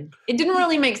at him. It didn't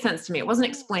really make sense to me. It wasn't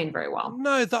explained very well.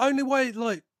 No, the only way,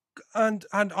 like, and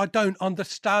I don't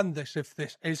understand this, if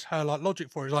this is her like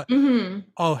logic for it, is like,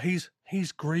 oh, he's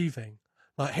grieving,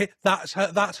 like that's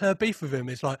her beef with him.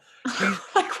 It's like,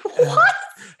 like what?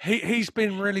 He's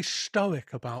been really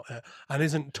stoic about it and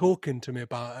isn't talking to me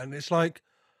about it, and it's like,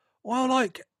 well,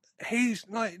 like he's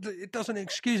like, it doesn't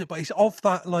excuse it, but he's of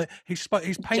that, like he's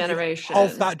painted generation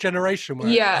of that generation where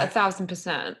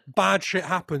 1,000% bad shit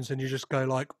happens and you just go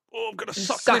like, oh, I'm gonna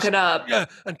suck it up,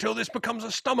 until this becomes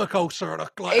a stomach ulcer and I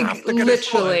have to get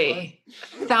literally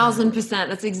it 1,000%.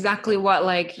 That's exactly what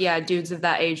like dudes of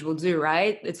that age will do,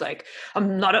 right? It's like,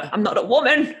 I'm not a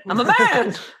woman, I'm a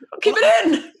man. Keep it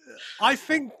in. I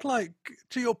think, like,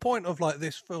 to your point of like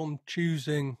this film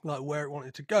choosing like where it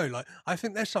wanted to go, like I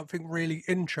think there's something really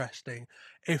interesting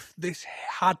if this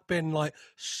had been like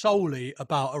solely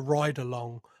about a ride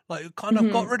along, like kind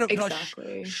of got rid of like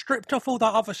stripped off all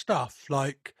that other stuff,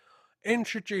 like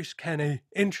introduce Kenny,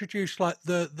 introduce like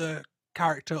the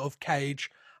character of Cage,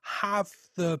 have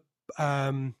the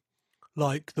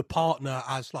like the partner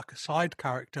as like a side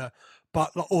character,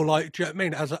 but or like, do you know what I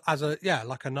mean, as a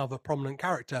like another prominent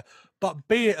character, but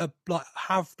be it like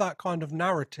have that kind of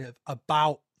narrative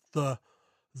about the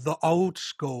old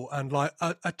school and like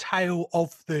a tale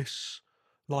of this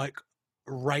like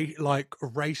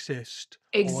racist,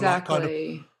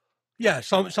 exactly,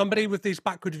 somebody with these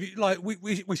backward views, like we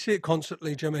see it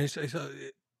constantly, Jimmy.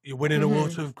 You're winning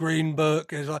awards with Green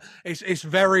Book. It's like it's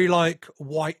very like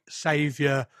white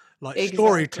savior like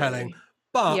storytelling,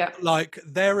 But like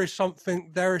there is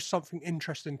something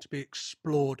interesting to be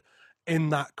explored in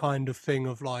that kind of thing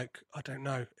of like, I don't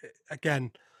know,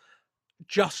 again,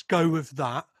 just go with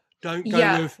that. Don't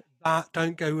go with that.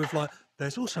 Don't go with like,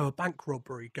 there's also a bank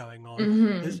robbery going on.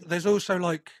 Mm-hmm. There's also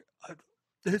like,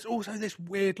 there's also this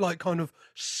weird like kind of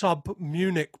sub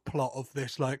Munich plot of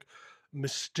this like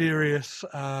mysterious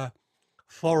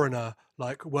foreigner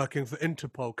like working for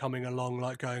Interpol coming along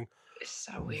like going, it's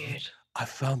so weird. I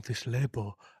found this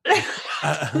label.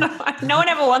 No one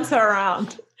ever wants her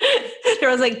around. There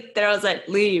was like,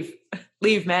 leave,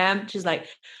 ma'am. She's like,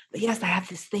 yes, I have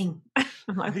this thing.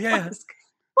 I'm like,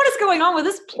 what is going on with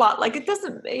this plot? Like, it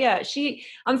doesn't. Yeah,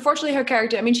 unfortunately, her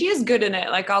character. I mean, she is good in it.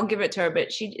 Like, I'll give it to her,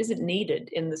 but she isn't needed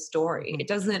in the story. It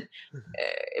doesn't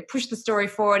push the story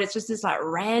forward. It's just this like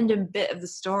random bit of the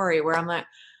story where I'm like,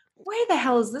 where the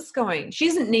hell is this going? She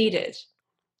isn't needed.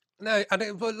 No, and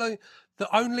it was like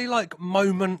the only like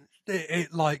moment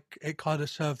it kind of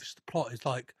serves the plot is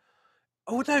like,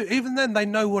 oh no, even then they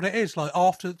know what it is. Like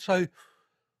after, so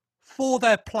for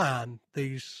their plan,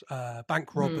 these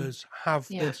bank robbers have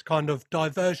this kind of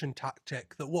diversion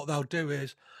tactic that what they'll do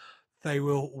is they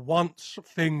will, once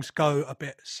things go a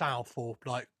bit south or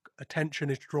like attention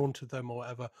is drawn to them or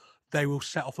whatever, they will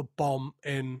set off a bomb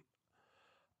in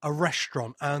a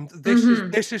restaurant. And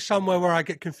this is somewhere where I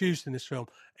get confused in this film,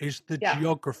 is the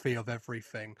geography of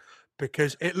everything,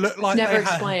 because it looked like never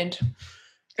explained.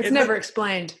 It's never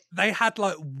explained. They had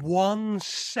like one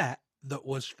set that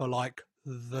was for like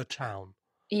the town.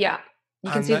 Yeah, you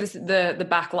can see this the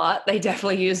back lot. They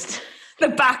definitely used the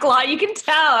back lot. You can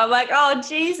tell. I'm like, oh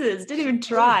Jesus, didn't even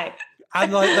try.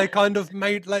 And like they kind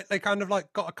of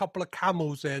got a couple of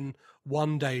camels in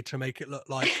one day to make it look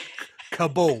like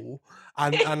Kabul,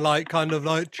 and like kind of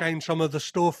like change some of the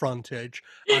store frontage.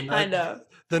 And I know.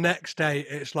 The next day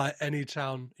it's like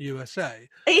Anytown, USA.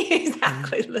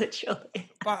 Exactly, literally.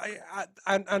 But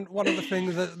and one of the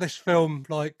things that this film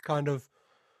like kind of,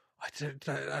 I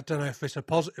don't know if it's a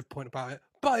positive point about it,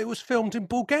 but it was filmed in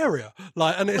Bulgaria.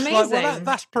 Like, and it's amazing. like, well,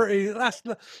 that's pretty. That's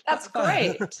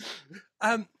great.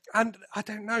 And I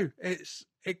don't know.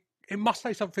 It must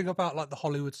say something about like the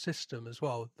Hollywood system as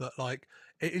well, that like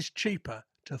it is cheaper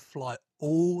to fly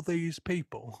all these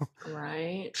people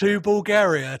to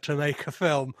Bulgaria to make a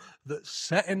film that's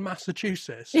set in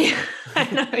Massachusetts I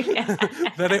know,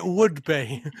 than it would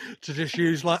be to just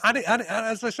use like, and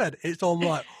as I said, it's on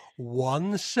like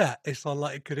one set. It's on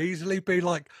like, it could easily be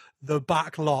like the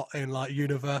back lot in like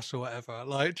Universal or whatever.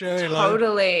 Like, do you know,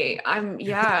 totally.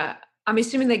 I'm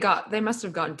assuming they must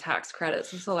have gotten tax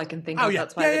credits. That's all I can think of.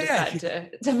 That's why they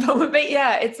decided to film it. But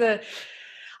yeah,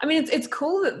 it's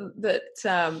cool that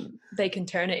they can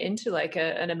turn it into like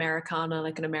an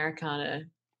Americana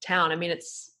town. I mean,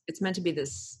 it's meant to be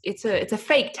this. It's a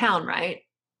fake town, right?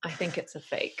 I think it's a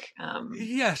fake.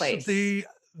 Yes, place.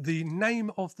 The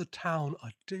name of the town,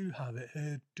 I do have it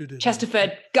here.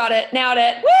 Chesterford. Got it. Nailed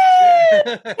it.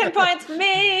 Woo! 10 points for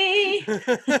me.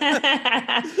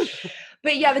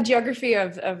 But yeah, the geography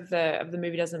of the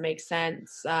movie doesn't make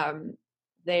sense.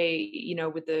 They,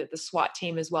 with the SWAT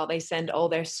team as well, they send all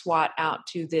their SWAT out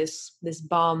to this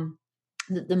bomb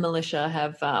that the militia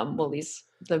have,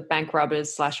 the bank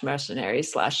robbers /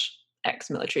 mercenaries /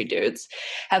 ex-military dudes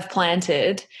have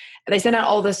planted. They send out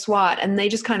all the SWAT and they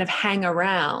just kind of hang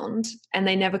around, and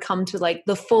they never come to like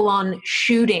the full-on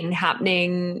shooting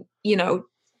happening,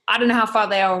 I don't know how far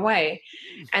they are away.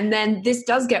 And then this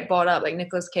does get brought up. Like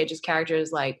Nicolas Cage's character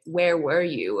is like, where were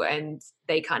you? And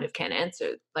they kind of can't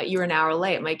answer. Like, you're an hour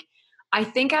late. I'm like, I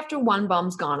think after one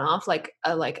bomb's gone off, like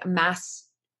a mass,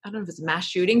 I don't know if it's a mass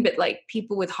shooting, but like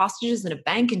people with hostages in a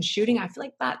bank and shooting, I feel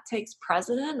like that takes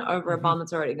precedent over a bomb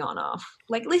that's already gone off.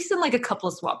 Like, at least in like a couple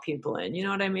of SWAT people in, you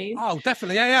know what I mean? Oh,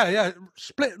 definitely. Yeah.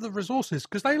 Split the resources.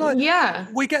 Because they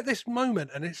we get this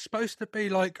moment and it's supposed to be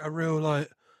like a real like,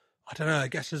 I don't know, I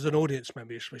guess as an audience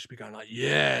member, you're supposed to be going like,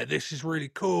 yeah, this is really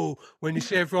cool. When you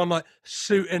see everyone like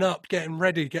suiting up, getting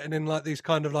ready, getting in like these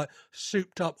kind of like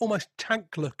souped up, almost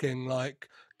tank looking like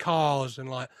cars, and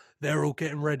like they're all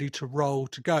getting ready to roll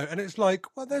to go. And it's like,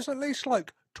 well, there's at least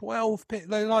like 12 people.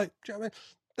 They're like, do you know what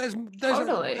I mean? There's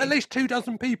totally. At least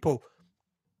 24 people.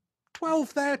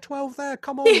 12 there,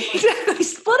 come on. Exactly.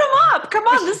 Split them up. Come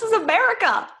on, this is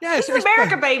America. Yeah, this is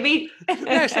America, baby.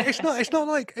 Yeah, it's not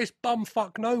like it's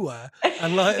bumfuck nowhere.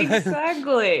 And like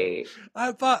exactly.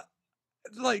 But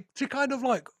like to kind of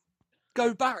like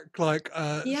go back like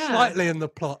slightly in the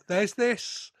plot, there's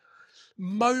this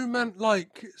moment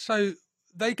like, so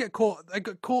they get caught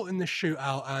in the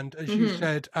shootout, and as you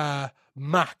said,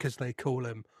 Mac, as they call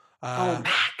him.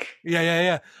 Mac.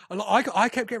 Yeah. I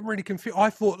kept getting really confused. I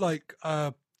thought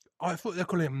they're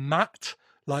calling him Matt,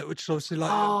 like which is obviously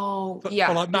like Oh, for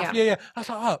yeah, like mafia. Yeah. I was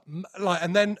like, like,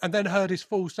 and then heard his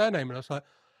full surname, and I was like,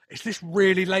 is this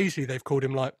really lazy? They've called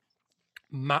him like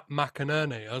Matt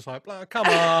McInerney. I was like, come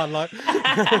on, like,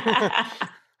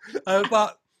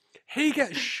 but he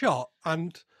gets shot,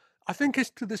 and I think it's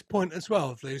to this point as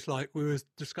well. Of these, like we were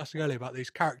discussing earlier about these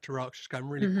character arcs just going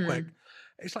really quick.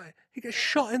 It's like he gets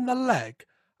shot in the leg,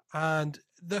 and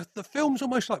the film's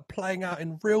almost like playing out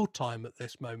in real time at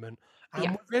this moment.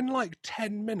 And within like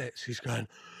 10 minutes, he's going,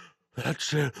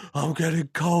 "That's it. I'm getting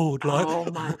cold. Like,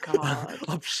 oh my God.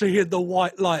 I'm seeing the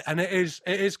white light." And it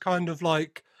is kind of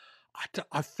like,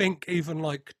 I think even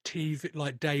like TV,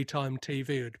 like daytime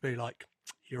TV, would be like,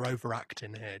 you're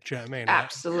overacting here. Do you know what I mean?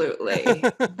 Absolutely.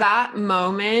 That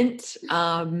moment.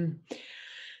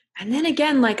 And then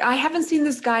again, like I haven't seen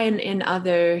this guy in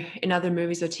other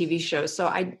movies or TV shows, so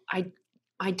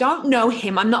I don't know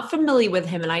him. I'm not familiar with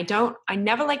him, and I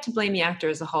never like to blame the actor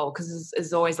as a whole because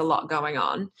there's always a lot going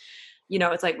on. You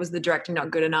know, it's like, was the directing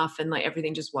not good enough, and like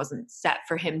everything just wasn't set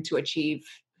for him to achieve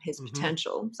his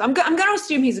potential. So I'm going to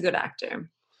assume he's a good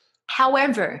actor.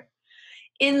 However,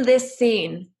 in this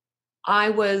scene,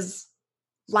 I was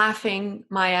laughing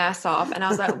my ass off, and I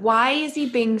was like, why is he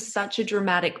being such a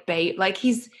dramatic bait? Like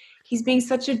he's being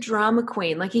such a drama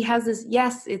queen. Like he has this,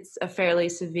 yes, it's a fairly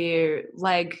severe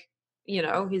leg, you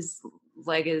know, his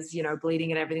leg is, you know,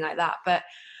 bleeding and everything like that. But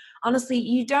honestly,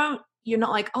 you're not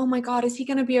like, oh my God, is he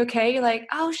going to be okay? You're like,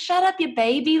 oh, shut up, you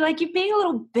baby. Like you're being a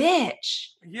little bitch.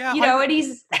 Yeah. You know, and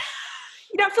he's,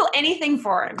 you don't feel anything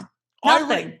for him.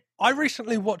 Nothing. I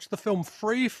recently watched the film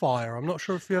Free Fire. I'm not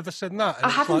sure if you ever seen that. And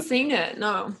I haven't seen it.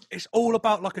 No. It's all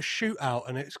about like a shootout,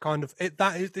 and it's kind of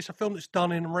it's a film that's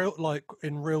done in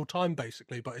real time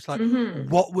basically. But it's like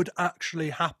what would actually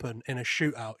happen in a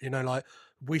shootout? You know, like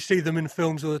we see them in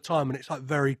films all the time, and it's like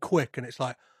very quick, and it's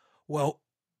like, well,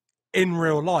 in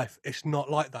real life, it's not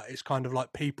like that. It's kind of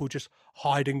like people just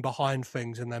hiding behind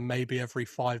things, and then maybe every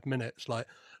 5 minutes, like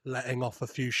letting off a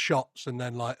few shots, and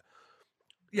then like.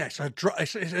 Yeah,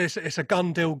 it's a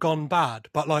gun deal gone bad,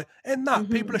 but like in that,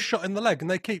 people are shot in the leg,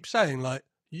 and they keep saying like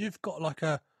you've got like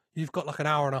an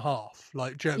hour and a half,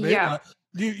 like do you know what I mean? Yeah, like,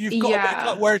 you've got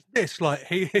like, whereas this, like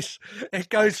it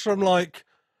goes from like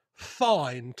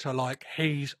fine to like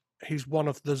he's one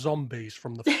of the zombies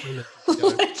from the film,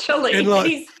 literally in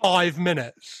like 5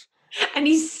 minutes. And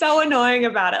he's so annoying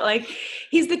about it. Like,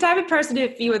 he's the type of person,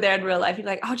 if you were there in real life, you'd be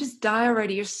like, oh, just die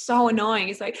already. You're so annoying.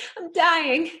 He's like, I'm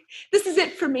dying. This is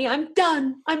it for me. I'm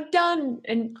done.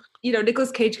 And, you know, Nicolas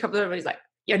Cage comes over and he's like,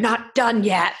 you're not done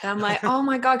yet. And I'm like, oh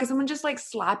my God, could someone just like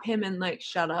slap him and like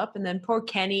shut up? And then poor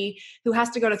Kenny, who has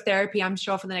to go to therapy, I'm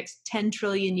sure, for the next 10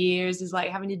 trillion years, is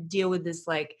like having to deal with this,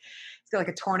 like, he's got like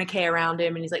a tourniquet around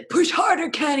him and he's like, push harder,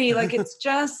 Kenny. Like, it's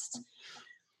just,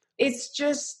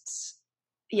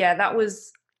 yeah, that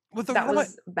was was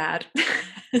bad.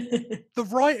 The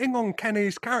writing on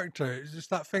Kenny's character is just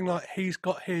that thing, like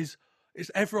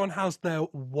everyone has their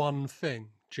one thing.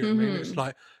 Do you know what I mean? It's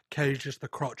like Cage is the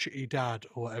crotchety dad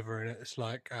or whatever, and it's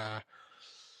like,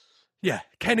 yeah,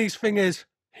 Kenny's thing is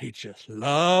he just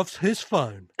loves his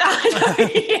phone.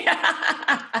 Yeah.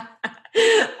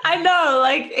 I know,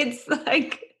 like it's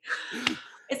like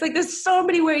there's so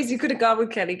many ways you could have gone with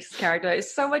Kenny's character.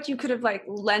 It's so much you could have like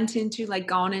lent into, like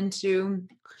gone into.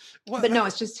 But no,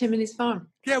 it's just him and his phone.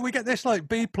 Yeah, we get this like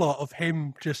B plot of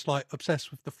him just like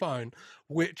obsessed with the phone,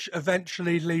 which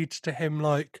eventually leads to him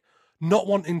like not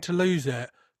wanting to lose it.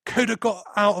 Could have got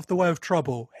out of the way of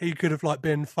trouble. He could have like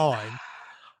been fine,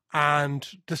 and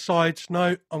decides,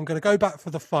 no, I'm going to go back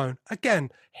for the phone. Again,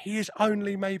 he is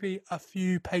only maybe a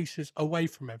few paces away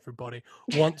from everybody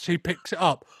once he picks it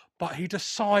up. But he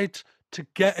decides to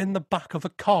get in the back of a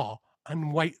car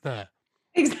and wait there.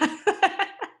 Exactly.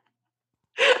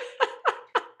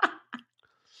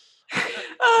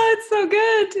 Oh, it's so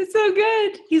good. It's so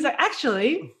good. He's like,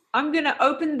 actually, I'm going to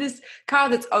open this car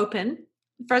that's open.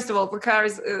 First of all, the car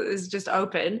is just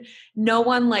open. No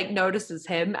one like notices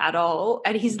him at all.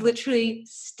 And he's literally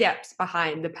steps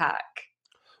behind the pack.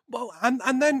 Well,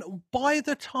 and then by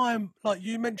the time, like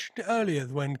you mentioned it earlier,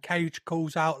 when Cage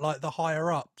calls out like the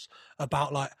higher ups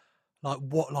about like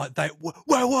what, like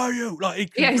where were you?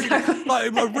 Like exactly.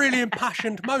 Like a really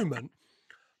impassioned moment.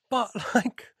 But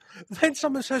like then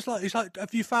someone says like, he's like,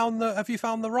 have you found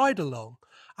the ride along?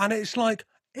 And it's like,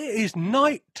 it is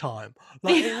night time.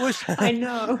 Like it was. I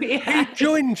know. Yeah. He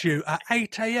joined you at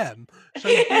 8 a.m. So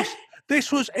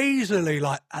this was easily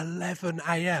like 11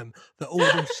 a.m. that all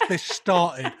this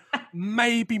started,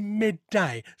 maybe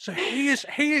midday. So he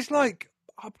is like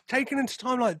taking into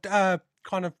time like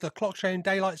kind of the clock showing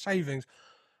daylight savings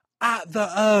at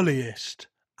the earliest,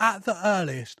 at the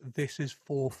earliest, this is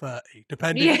 4:30,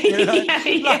 depending. Yeah,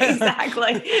 you know,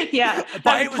 exactly. Yeah, But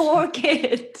that it was, poor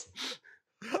kid.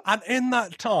 and in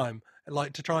that time,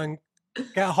 like to try and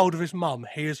get a hold of his mum,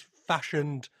 he has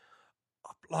fashioned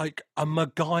like a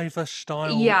MacGyver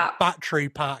style Yeah. battery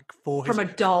pack for From his.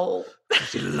 a doll.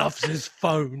 He loves his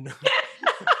phone.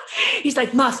 He's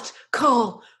like, must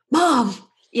call mom.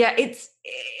 Yeah,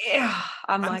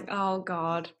 I'm like, oh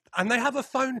God. And they have a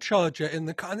phone charger in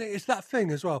the car. And it's that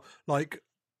thing as well. Like,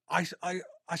 I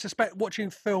suspect watching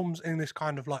films in this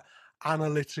kind of like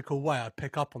analytical way, I'd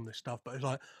pick up on this stuff. But it's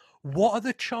like, what are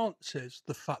the chances,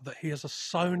 the fact that he has a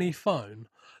Sony phone,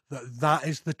 that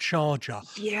is the charger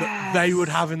that they would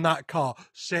have in that car, I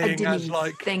seeing didn't as even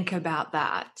like think about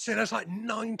that. seeing as like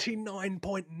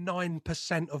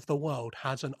 99.9% of the world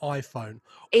has an iPhone.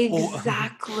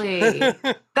 Exactly.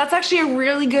 That's actually a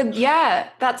really good,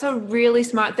 that's a really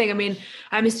smart thing. I mean,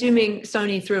 I'm assuming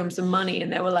Sony threw him some money and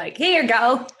they were like, here you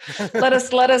go. Let us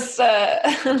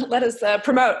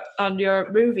promote on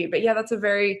your movie. But yeah, that's a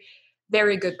very,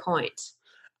 very good point.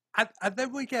 And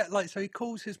then we get like, so he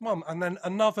calls his mum, and then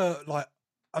another like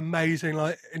amazing,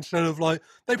 like, instead of like,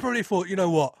 they probably thought, you know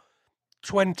what,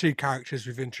 20 characters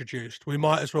we've introduced, we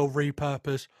might as well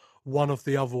repurpose one of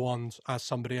the other ones as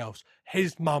somebody else.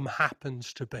 His mum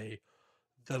happens to be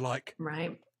the like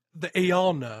the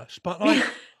ER nurse, but like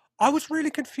I was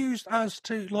really confused as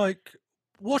to like,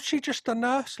 was she just a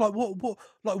nurse? Like what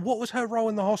was her role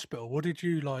in the hospital? What did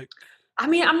you like? I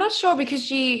mean, I'm not sure because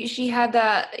she had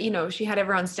that, she had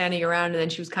everyone standing around and then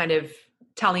she was kind of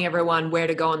telling everyone where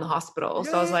to go in the hospital.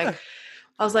 So I was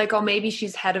like, oh, maybe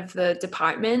she's head of the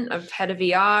department, head of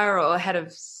ER or head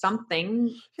of something.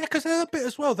 Yeah, because there's a bit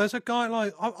as well. There's a guy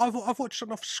like I've watched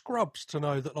enough Scrubs to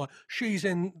know that like she's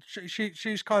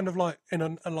kind of like in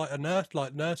a nurse,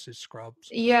 like nurses Scrubs.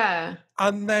 Yeah.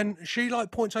 And then she like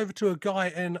points over to a guy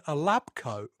in a lab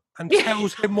coat and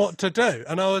tells him what to do.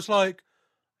 And I was like,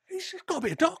 he's got to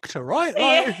be a doctor, right?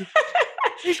 Like,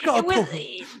 he's got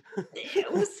it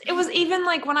was even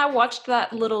like when I watched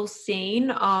that little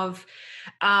scene of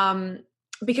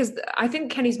because I think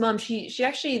Kenny's mom, she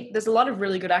actually, there's a lot of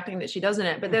really good acting that she does in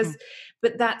it, but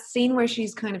but that scene where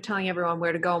she's kind of telling everyone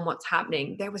where to go and what's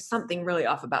happening, there was something really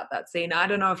off about that scene. I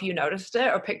don't know if you noticed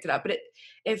it or picked it up, but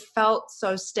it felt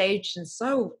so staged and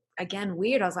so, again,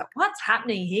 weird. I was like, what's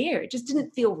happening here? It just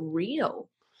didn't feel real.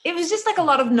 It was just like a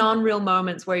lot of non-real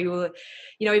moments where you were,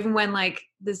 even when like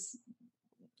this,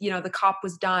 the cop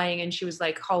was dying and she was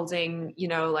like holding,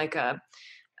 like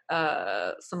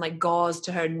some like gauze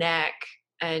to her neck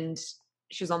and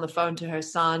she was on the phone to her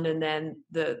son. And then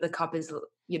the cop is,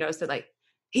 said like,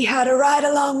 he had a ride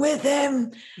along with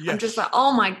him. Yes. I'm just like,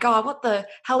 oh my God, what the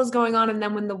hell is going on? And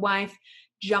then when the wife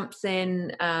jumps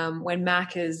in, when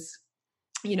Mac is,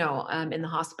 in the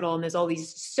hospital and there's all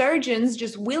these surgeons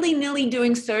just willy-nilly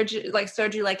doing surgery like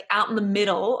out in the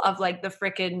middle of like the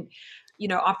frickin'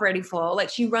 operating floor, like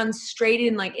she runs straight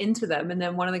in like into them, and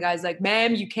then one of the guys like,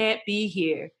 ma'am, you can't be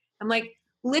here. I'm like,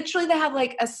 literally they have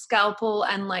like a scalpel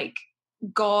and like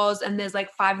gauze and there's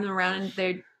like 5 of them around and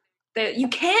they're you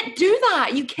can't do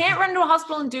that. You can't run to a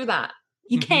hospital and do that.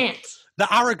 You can't. The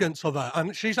arrogance of her.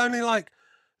 And she's only like,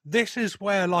 this is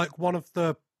where like one of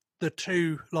the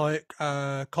two like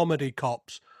comedy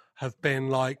cops have been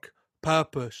like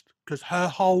purposed, because her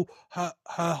whole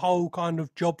kind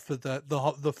of job for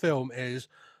the film is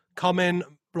come in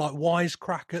like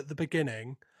wisecrack at the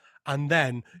beginning and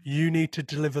then you need to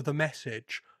deliver the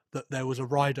message that there was a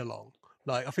ride along.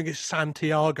 Like, I think it's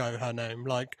Santiago, her name.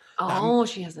 Like,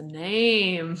 she has a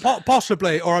name.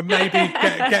 Possibly, or I may be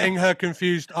getting her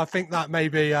confused. I think that may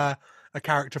be a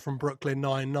character from Brooklyn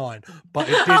Nine-Nine, but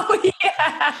it did.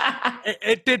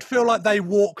 It did feel like they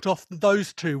walked off.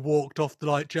 Those two walked off the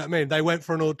like. Do you know what I mean? They went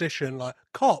for an audition. Like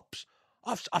cops.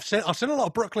 I've seen a lot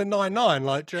of Brooklyn Nine-Nine.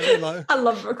 Like, do you know what I mean? Like, I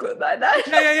love Brooklyn Nine-Nine.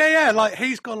 Yeah. Like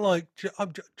he's gone. Like, do you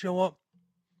know what?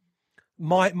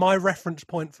 My reference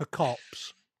point for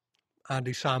cops.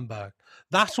 Andy Samberg.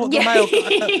 That's what the male.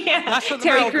 That's what the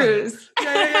Terry male, Crews.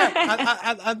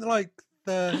 Yeah. And like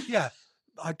I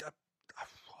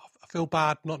feel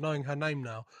bad not knowing her name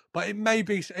now, but it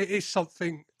is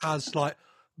something as like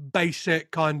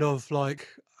basic kind of like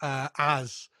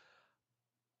as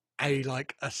a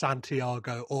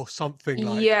Santiago or something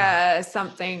like that.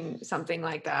 something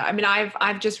like that. I mean,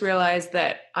 I've just realized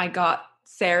that I got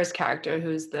Sarah's character,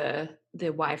 who's the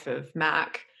wife of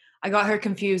Mac. I got her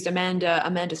confused. Amanda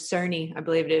Cerny, I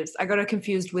believe it is. I got her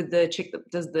confused with the chick that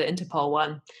does the Interpol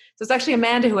one. So it's actually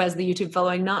Amanda who has the YouTube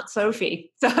following, not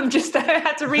Sophie. So I had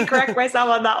to recorrect myself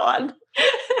on that one.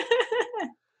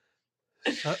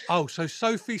 So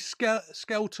Sophie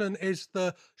Skelton is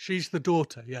she's the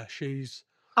daughter. Yeah, she's.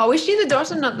 Oh, is she the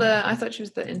daughter, not the? I thought she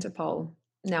was the Interpol.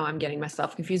 Now I'm getting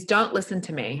myself confused. Don't listen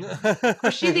to me.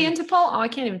 Is she the Interpol? Oh, I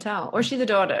can't even tell. Or is she the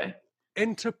daughter?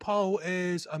 Interpol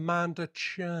is Amanda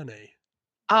Cherney.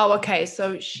 Oh, okay.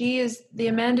 So she is the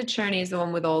Amanda Cherney is the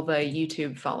one with all the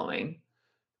YouTube following.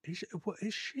 What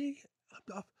is she?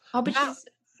 Oh, but she's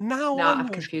now no, I'm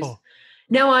confused. Sure.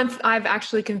 No, I've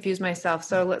actually confused myself.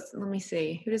 So let me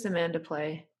see. Who does Amanda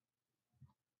play?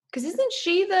 Because isn't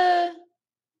she the?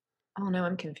 Oh no,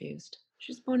 I'm confused.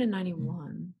 She was born in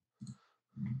 91.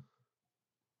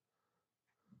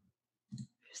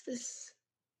 Who's this?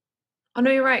 Oh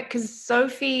no, you're right. Because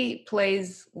Sophie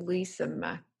plays Lisa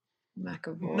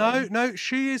McAvoy. No,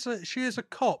 she is a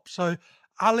cop. So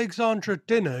Alexandra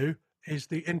Dinu is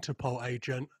the Interpol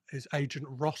agent. Is Agent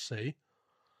Rossi.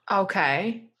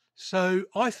 Okay. So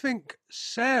I think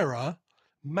Sarah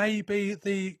may be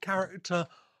the character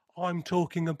I'm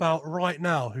talking about right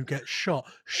now who gets shot.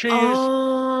 She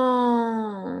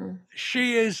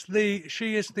is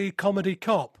the comedy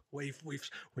cop. We've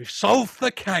solved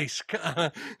the case.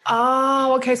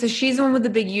 Oh, okay. So she's the one with the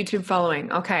big YouTube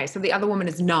following. Okay, so the other woman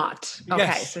is not. Okay,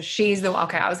 Yes. so she's the.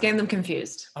 Okay, I was getting them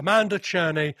confused. Amanda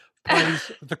Cherney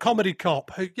plays the comedy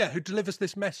cop who delivers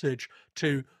this message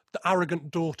to the arrogant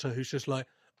daughter who's just like,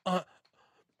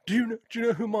 do you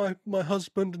know who my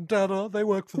husband and dad are? They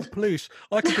work for the police.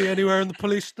 I could be anywhere in the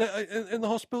police in the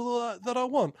hospital that I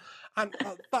want. And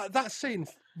that scene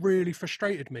really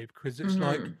frustrated me because it's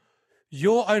like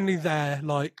you're only there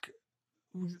like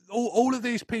all of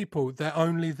these people. They're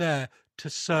only there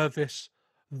to service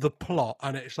the plot,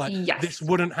 and it's like this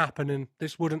wouldn't happen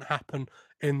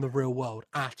in the real world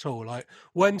at all. Like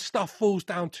when stuff falls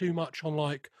down too much on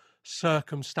like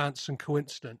circumstance and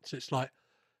coincidence, it's like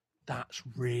that's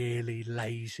really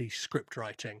lazy script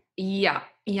writing. Yeah.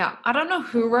 I don't know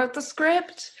who wrote the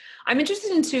script. I'm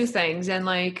interested in two things, and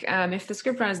like, if the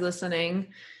scriptwriter is listening,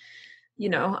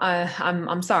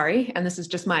 I'm sorry, and this is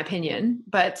just my opinion,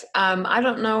 but I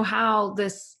don't know how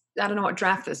this. I don't know what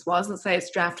draft this was. Let's say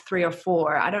it's draft 3 or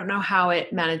 4. I don't know how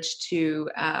it managed to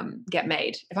get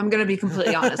made, if I'm going to be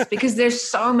completely honest, because there's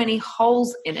so many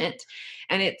holes in it,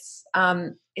 and it's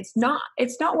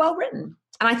not well written.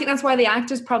 And I think that's why the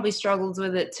actors probably struggled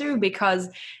with it too, because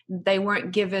they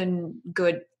weren't given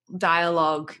good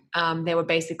dialogue. They were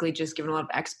basically just given a lot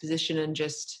of exposition and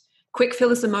just quick fill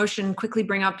this emotion, quickly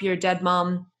bring up your dead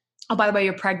mom. Oh, by the way,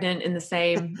 you're pregnant in the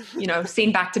same,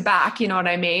 scene back to back, you know what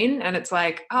I mean? And it's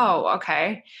like, oh,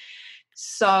 okay.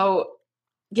 So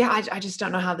yeah, I just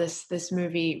don't know how this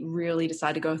movie really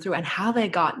decided to go through and how they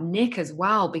got Nick as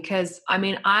well. Because I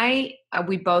mean,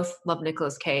 we both love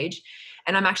Nicolas Cage,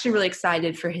 and I'm actually really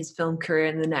excited for his film career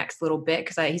in the next little bit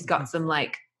because he's got some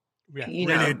like,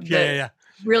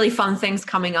 really fun things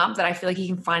coming up that I feel like he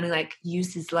can finally like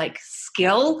use his like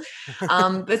skill.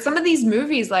 But some of these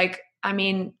movies, like, I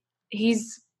mean,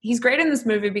 he's great in this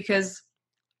movie because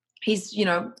he's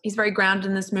very grounded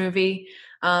in this movie.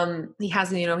 He has,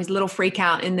 his little freak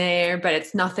out in there, but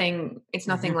it's nothing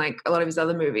like a lot of his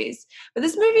other movies. But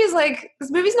this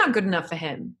movie's not good enough for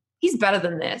him. He's better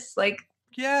than this. Like,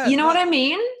 you know what I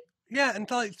mean? Yeah, and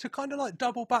like to kind of like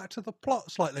double back to the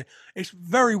plot slightly, it's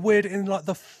very weird in like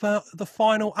the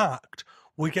final act.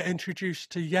 We get introduced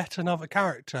to yet another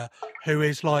character who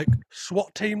is like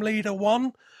SWAT team leader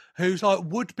 1, who's like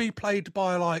would be played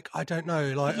by like, I don't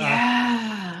know, like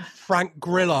Frank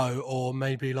Grillo, or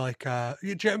maybe like do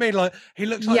you know what I mean? Like he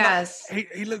looks like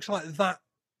he looks like that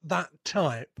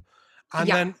type. And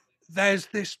then there's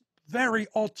this very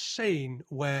odd scene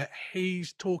where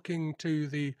he's talking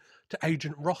to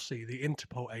Agent Rossi, the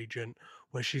Interpol agent,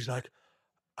 where she's like,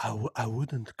 I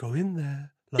wouldn't go in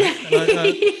there. They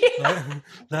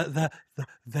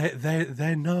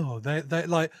know they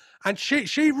like, and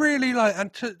she really like,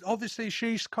 and obviously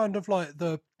she's kind of like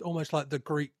almost like the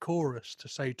Greek chorus to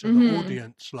say to the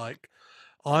audience, like,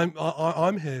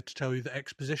 I'm here to tell you the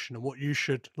exposition and what you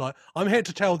should like. I'm here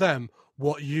to tell them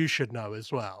what you should know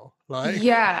as well. Like,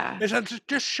 it's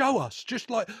just show us, just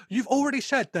like you've already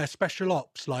said they're special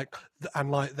ops, like,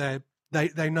 and like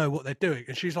they know what they're doing,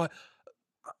 and she's like.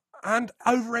 And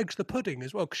over eggs the pudding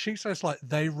as well, because she says like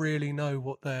they really know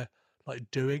what they're like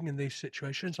doing in these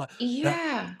situations. Like,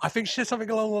 I think she said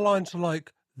something along the lines of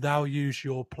like, "They'll use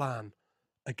your plan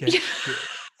against you."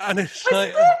 And it's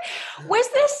was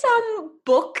there some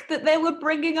book that they were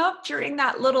bringing up during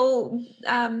that little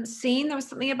scene? There was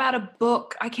something about a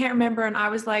book, I can't remember, and I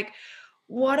was like,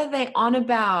 "What are they on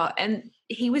about?" And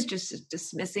he was just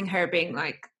dismissing her, being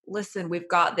like, listen, we've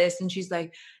got this. And she's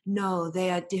like, no, they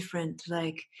are different.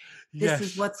 Like, this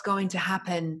is what's going to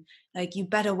happen. Like, you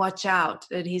better watch out.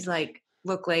 And he's like,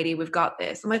 look, lady, we've got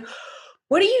this. I'm like,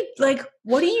 what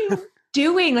are you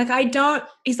doing? Like, I don't,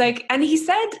 he's like, and he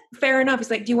said, fair enough.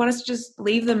 He's like, do you want us to just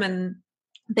leave them and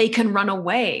they can run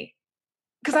away?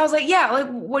 Because I was like, yeah, like,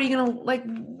 what are you going to,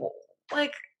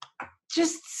 like,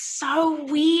 just so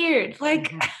weird.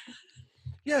 Like,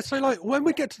 yeah. So like when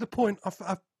we get to the point,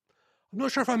 I'm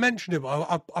not sure if I mentioned it,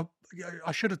 but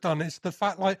I should have done. It's the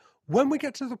fact, like, when we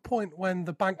get to the point when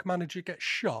the bank manager gets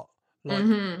shot, like,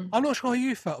 I'm not sure how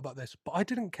you felt about this, but I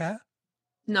didn't care.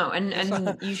 No,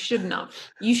 and you shouldn't have.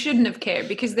 You shouldn't have cared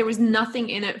because there was nothing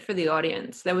in it for the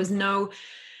audience. There was nothing.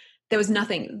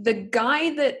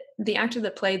 The actor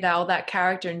that played that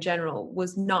character in general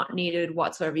was not needed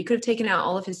whatsoever. You could have taken out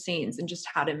all of his scenes and just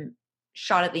had him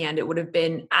shot at the end. It would have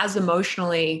been as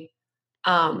emotionally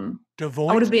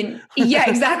devoid. I would have been, yeah,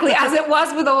 exactly, as it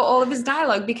was with all of his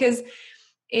dialogue, because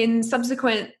in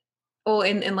subsequent or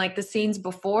in like the scenes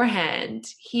beforehand,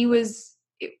 he was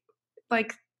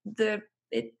like the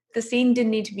scene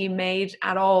didn't need to be made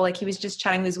at all. Like, he was just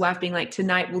chatting with his wife, being like,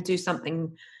 tonight we'll do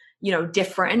something,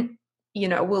 different,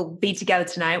 we'll be together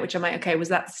tonight, which I'm like, okay, was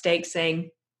that the stake, saying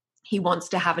he wants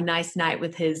to have a nice night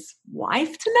with his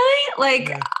wife tonight? Like,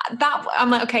 that, I'm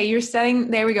like, okay, you're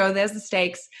saying, there we go, there's the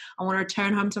stakes. I want to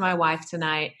return home to my wife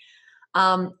tonight.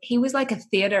 He was like a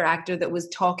theater actor that was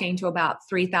talking to about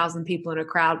 3,000 people in a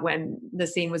crowd when the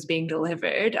scene was being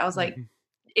delivered. I was like,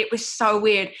 it was so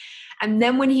weird. And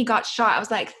then when he got shot, I was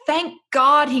like, thank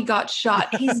God he got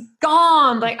shot. He's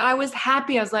gone. Like, I was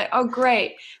happy. I was like, oh,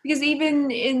 great. Because even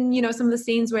in, some of the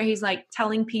scenes where he's like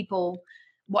telling people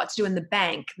what to do in the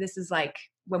bank, this is like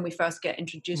when we first get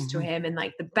introduced to him and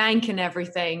like the bank and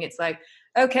everything. It's like,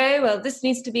 okay, well, this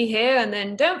needs to be here. And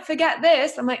then don't forget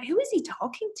this. I'm like, who is he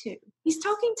talking to? He's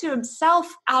talking to himself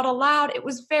out aloud. It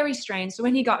was very strange. So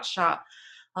when he got shot,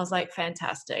 I was like,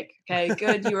 fantastic. Okay,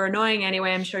 good. You were annoying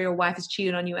anyway. I'm sure your wife has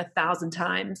cheated on you 1,000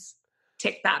 times.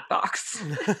 Tick that box.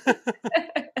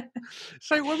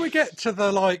 So when we get to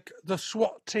the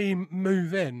SWAT team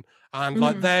move in and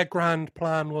like their grand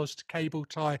plan was to cable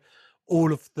tie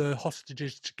all of the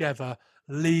hostages together,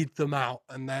 lead them out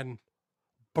and then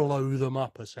blow them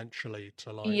up essentially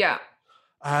to like. Yeah.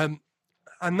 And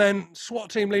then SWAT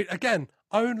team lead, again,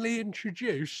 only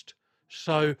introduced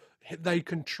so they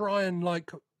can try and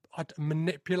like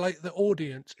manipulate the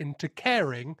audience into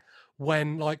caring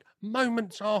when like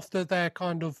moments after their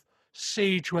kind of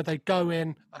siege where they go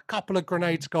in, a couple of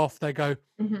grenades go off, they go,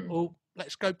 oh,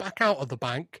 let's go back out of the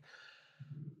bank.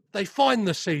 They find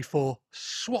the C4,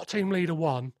 SWAT team leader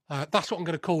 1. That's what I'm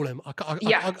going to call him. I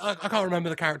can't remember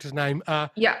the character's name.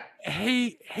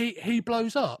 He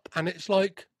blows up, and it's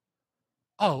like,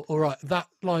 oh, all right, that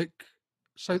like,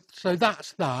 so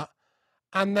that's that.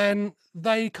 And then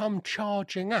they come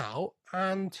charging out,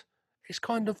 and it's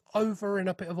kind of over in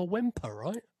a bit of a whimper,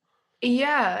 right?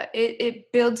 Yeah,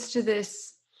 it builds to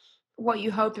this, what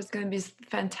you hope is going to be this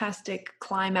fantastic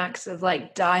climax of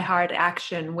like die-hard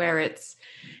action where it's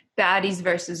baddies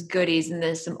versus goodies, and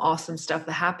there's some awesome stuff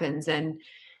that happens, and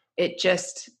it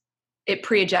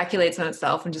pre-ejaculates on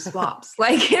itself and just flops.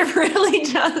 Like, it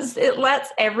really does. It lets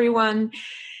everyone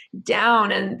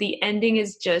down, and the ending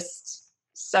is just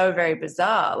so very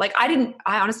bizarre. Like, I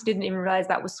honestly didn't even realize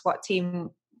that was SWAT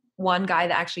team 1 guy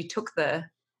that actually took the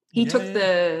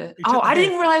I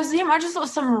didn't realize it was him. I just thought it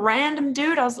was some random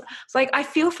dude. I was like, I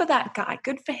feel for that guy.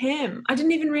 Good for him. I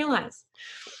didn't even realize.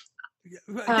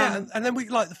 And then we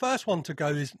like the first one to go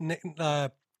is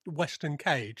Weston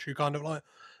Cage, who kind of like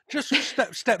just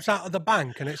steps out of the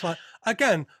bank, and it's like,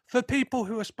 again, for people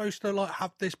who are supposed to like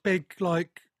have this big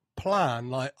like plan,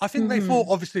 like I think they thought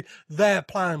obviously their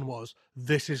plan was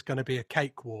this is going to be a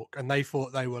cakewalk, and they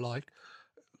thought they were like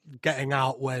getting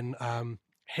out when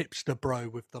hipster bro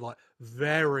with the like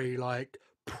very like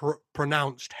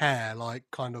pronounced hair, like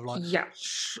kind of like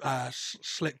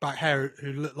slick back hair,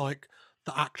 who looked like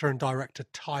the actor and director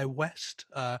Ty West.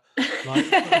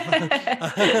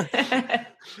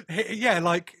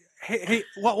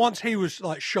 Once he was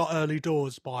like shot early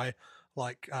doors by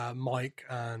like Mike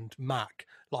and Mac,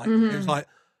 like it was like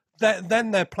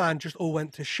then their plan just all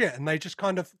went to shit, and they just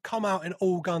kind of come out in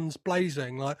all guns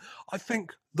blazing. Like, I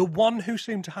think the one who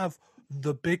seemed to have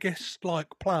the biggest like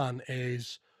plan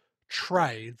is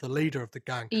Trey, the leader of the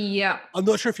gang. Yeah. I'm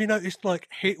not sure if you noticed, like,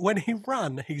 when he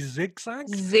ran, he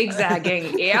zigzagged.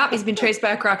 Zigzagging. Yeah, he's been chased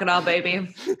by a crocodile,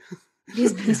 baby.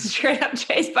 He's been straight up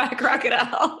chased by a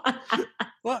crocodile.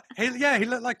 Well, he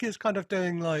looked like he's kind of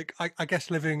doing like, I guess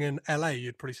living in LA,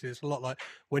 you'd probably see this a lot, like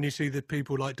when you see the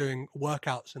people like doing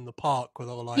workouts in the park with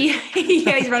all like... Yeah,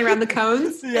 he's running around the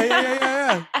cones.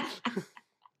 Yeah.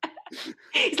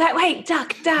 He's like, wait,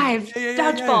 duck, dive,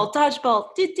 dodgeball, dodgeball,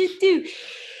 do.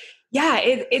 Yeah,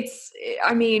 it's,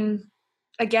 I mean,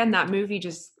 again, that movie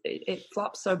just, it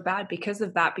flops so bad because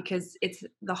of that, because it's,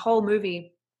 the whole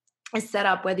movie is set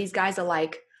up where these guys are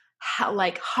like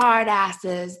hard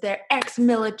asses, they're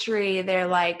ex-military, they're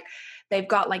like, they've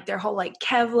got like their whole like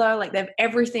Kevlar, like they've,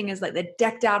 everything is like, they're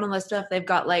decked out on this stuff. They've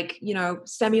got like, you know,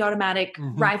 semi-automatic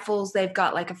rifles. They've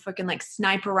got like a freaking like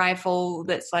sniper rifle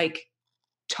that's like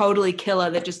totally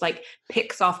killer that just like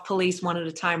picks off police one at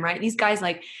a time, right? These guys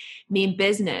like mean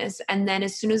business. And then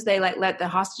as soon as they like let the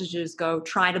hostages go,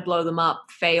 try to blow them up,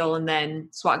 fail, and then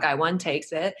SWAT guy 1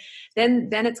 takes it, then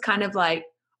it's kind of like,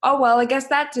 oh, well, I guess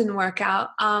that didn't work out.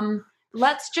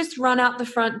 Let's just run out the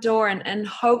front door and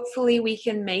hopefully we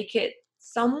can make it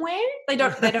somewhere. They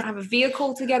don't have a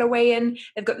vehicle to get away in.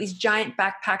 They've got these giant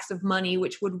backpacks of money,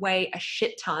 which would weigh a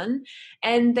shit ton.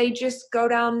 And they just go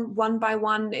down one by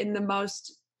one in the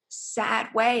most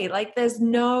sad way. Like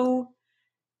I'm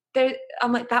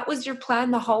like, that was your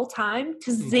plan the whole time?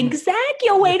 To zigzag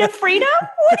your way to freedom?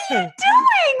 What are you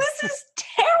doing? This is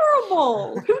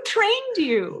terrible. Who trained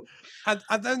you?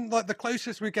 And then like the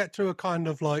closest we get to a kind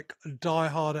of like Die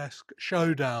Hard-esque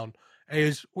showdown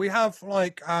is we have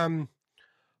like a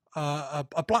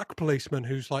black policeman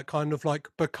who's like kind of like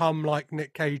become like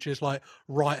Nick Cage's like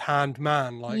right-hand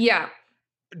man, like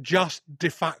just de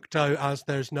facto, as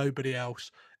there's nobody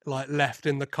else like left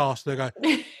in the cast. They go,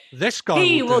 this guy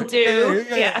he will do.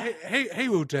 He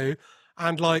will do.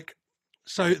 And like,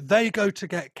 so they go to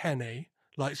get Kenny.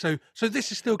 Like, so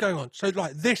this is still going on. So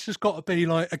like, this has got to be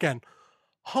like, again,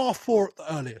 4:30 at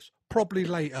the earliest, probably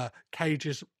later. Cage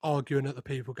is arguing at the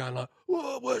people, going like,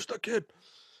 "Whoa, where's the kid?"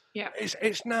 Yeah,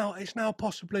 it's now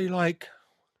possibly like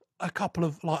a couple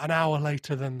of like an hour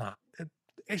later than that.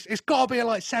 It's got to be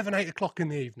like 7-8 o'clock in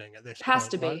the evening at this point. Has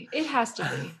to be. It has to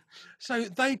be. So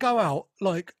they go out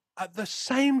like at the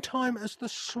same time as the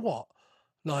SWAT.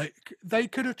 Like they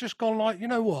could have just gone like, you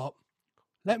know what?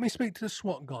 Let me speak to the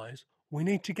SWAT guys. We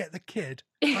need to get the kid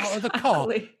out of the car.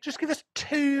 Just give us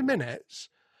 2 minutes.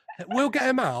 We'll get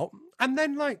him out. And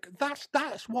then like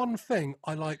that's one thing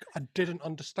I didn't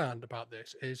understand about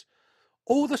this is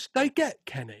they get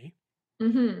Kenny.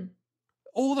 Mm-hmm.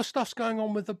 All the stuff's going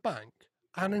on with the bank.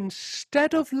 And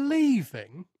instead of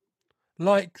leaving,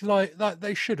 like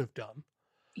they should have done,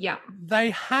 they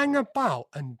hang about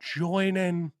and join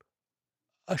in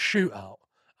a shootout,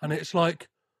 and it's like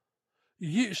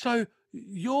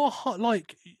you're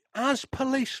like as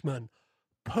policemen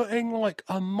putting like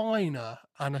a minor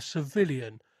and a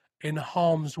civilian in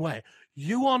harm's way.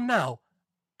 You are now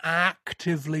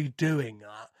actively doing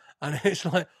that, and it's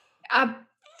like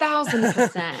 1,000%.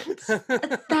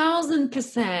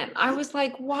 1,000%. I was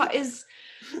like, what is,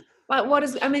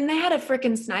 I mean, they had a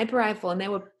freaking sniper rifle and they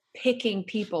were picking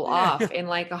people off in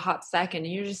like a hot second.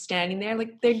 And you're just standing there.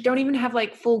 Like, they don't even have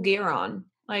like full gear on.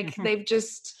 Like, they've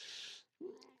just.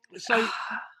 So,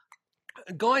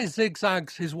 guy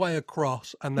zigzags his way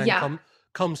across and then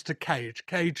comes to Cage.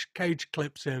 Cage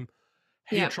clips him.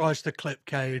 He tries to clip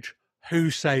Cage. Who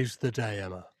saves the day,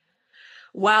 Emma?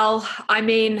 Well, I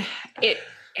mean,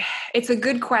 it's a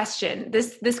good question.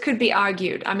 This could be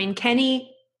argued. I mean,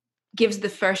 Kenny gives the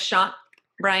first shot,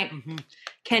 right? Mm-hmm.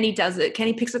 Kenny does it.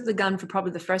 Kenny picks up the gun for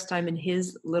probably the first time in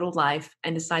his little life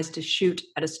and decides to shoot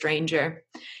at a stranger.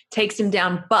 Takes him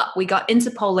down, but we got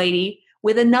Interpol lady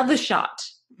with another shot,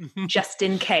 just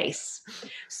in case.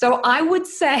 So I would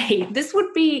say, this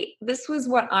was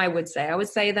what I would say. I would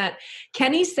say that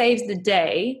Kenny saves the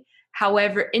day.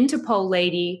 However, Interpol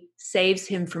lady saves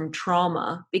him from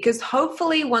trauma, because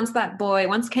hopefully once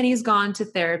Kenny's gone to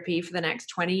therapy for the next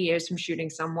 20 years from shooting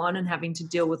someone and having to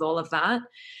deal with all of that,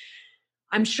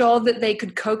 I'm sure that they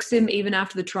could coax him even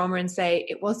after the trauma and say,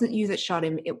 it wasn't you that shot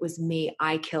him, it was me,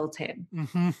 I killed him.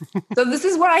 Mm-hmm. So this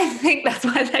is what I think, that's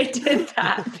why they did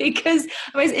that, because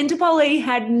otherwise Interpol lady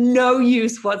had no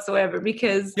use whatsoever,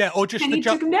 because or just Kenny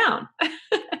took him down.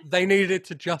 They needed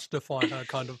to justify her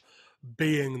kind of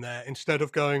being there instead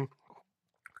of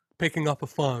picking up a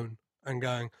phone and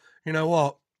going, you know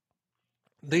what,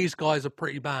 these guys are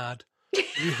pretty bad.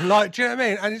 Like, do you know what I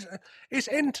mean? And it's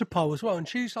Interpol as well, and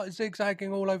she's like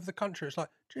zigzagging all over the country. It's like,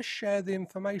 just share the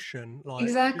information. Like,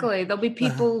 exactly, there'll be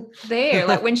people there.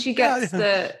 Like when she gets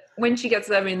I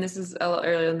mean, this is a lot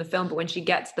earlier in the film, but when she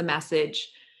gets the message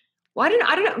Well,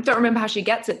 don't remember how she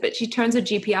gets it, but she turns her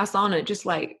GPS on and just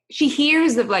like she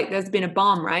hears of like there's been a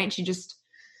bomb, right? And she just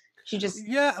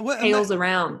tails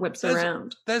around, whips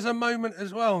around. There's a moment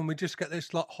as well, and we just get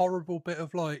this like horrible bit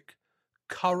of like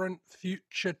current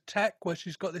future tech where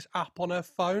she's got this app on her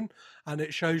phone and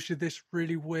it shows you this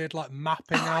really weird like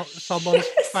mapping out someone's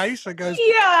face and goes,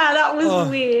 yeah, that was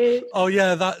weird. Oh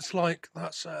yeah, that's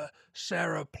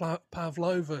Sarah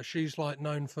Pavlova. She's like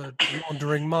known for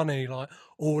laundering money like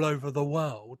all over the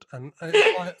world, and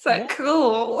it's like, it's like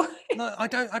cool. No, I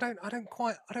don't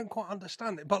quite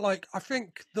understand it, but like I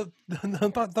think the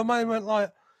moment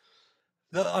like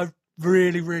that I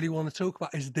really really want to talk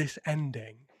about is this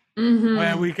ending. Mm-hmm.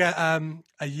 Where we get a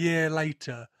year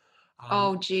later.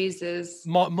 Oh Jesus!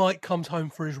 Mike comes home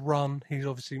for his run. He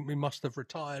must have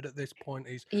retired at this point.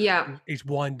 He's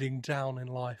winding down in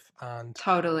life and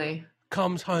totally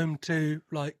comes home to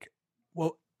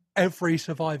every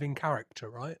surviving character,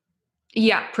 right?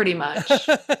 Yeah, pretty much.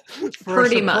 For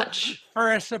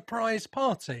a surprise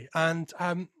party. And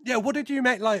what did you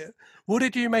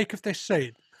make of this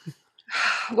scene?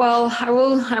 Well, I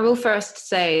will first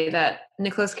say that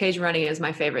Nicolas Cage running is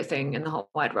my favorite thing in the whole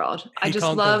wide world. I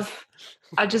love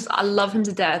him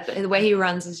to death. The way he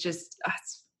runs is just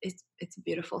it's a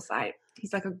beautiful sight.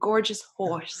 He's like a gorgeous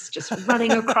horse just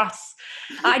running across.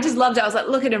 I just loved it. I was like,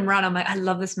 look at him run. I'm like, I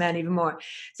love this man even more.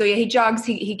 So yeah, he jogs.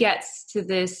 He gets to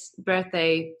this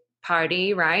birthday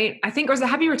party, right? I think, or is it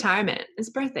happy retirement? It's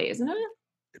birthday, isn't it?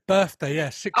 Birthday, yeah.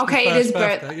 61st okay, it is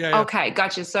birthday. Yeah. Okay,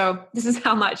 gotcha. So this is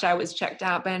how much I was checked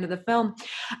out by the end of the film.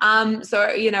 So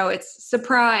it's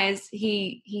surprise.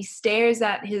 He stares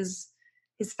at his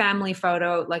family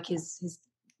photo, like his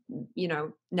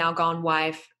now gone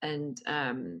wife and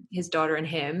his daughter and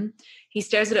him. He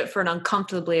stares at it for an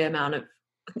uncomfortably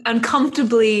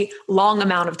long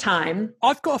amount of time.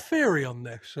 I've got a theory on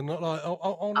this, and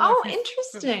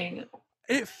interesting.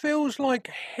 It feels like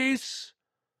his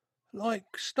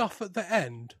stuff at the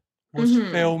end was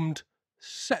filmed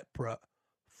separate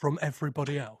from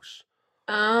everybody else.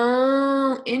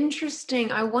 Oh,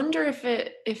 interesting. I wonder if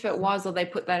it was, or they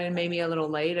put that in maybe a little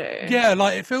later. Yeah,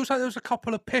 it feels like there was a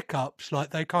couple of pickups.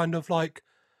 They kind of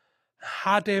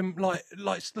had him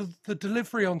the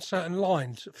delivery on certain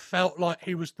lines felt like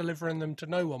he was delivering them to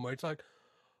no one. Where it's like,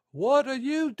 "What are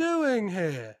you doing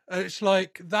here?" And it's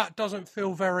like that doesn't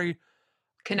feel very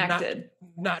connected,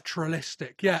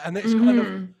 naturalistic. Yeah, and it's kind of,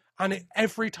 and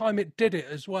every time it did it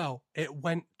as well, it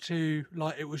went to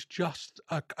it was just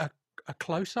a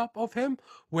close up of him,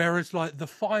 whereas the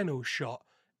final shot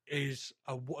is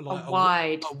a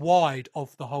wide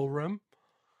of the whole room.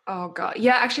 Oh god,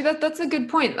 yeah. Actually, that's a good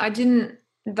point.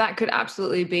 That could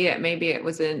absolutely be it. Maybe it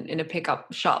was in a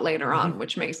pickup shot later on,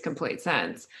 which makes complete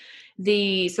sense.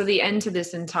 The end to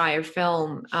this entire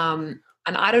film.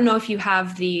 And I don't know if you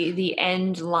have the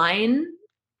end line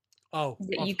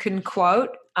that you can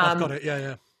quote. I've got it,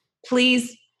 yeah.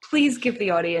 Please give the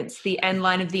audience the end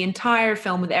line of the entire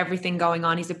film with everything going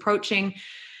on. He's approaching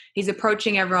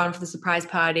everyone for the surprise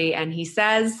party, and he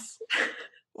says...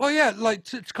 Well, yeah,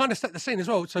 to kind of set the scene as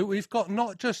well. So we've got,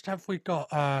 not just have we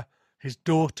got his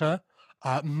daughter,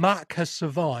 Mac has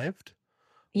survived.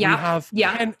 Yeah. We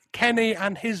have Kenny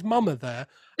and his mum are there.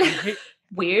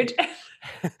 Weird.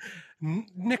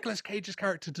 Nicolas Cage's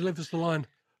character delivers the line,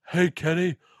 "Hey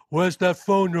Kenny, where's that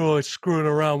phone you're always screwing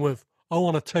around with? I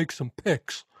want to take some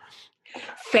pics."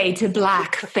 Fade to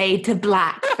black, fade to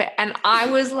black. And I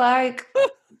was like,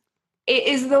 it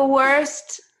is the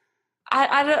worst.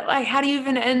 I don't how do you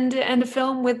even end a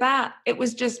film with that? It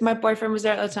was just, my boyfriend was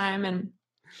there at the time and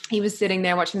he was sitting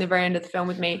there watching the very end of the film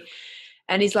with me.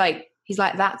 And he's like,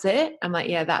 "That's it?" I'm like,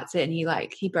 "Yeah, that's it." And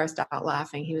he burst out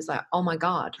laughing. He was like, "Oh my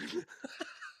God.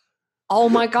 Oh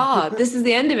my God, this is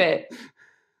the end of it."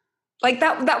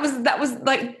 That was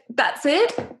like, that's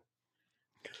it.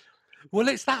 Well,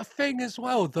 it's that thing as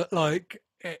well that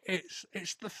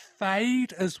it's the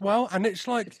fade as well, and it's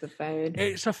the fade.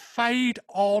 It's a fade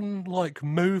on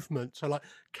movement. So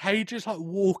Cage is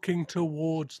walking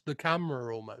towards the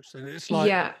camera almost, and it's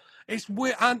it's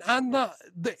weird, and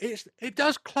it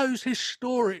does close his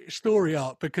story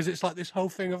up, because it's this whole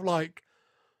thing of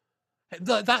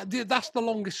that's the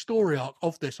longest story arc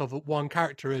of one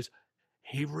character is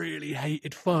he really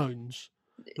hated phones.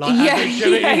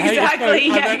 Exactly.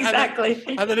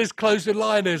 And then his closing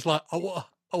line is I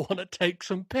want to take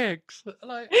some pics.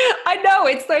 I know,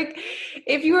 it's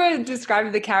if you were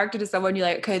describing the character to someone, you're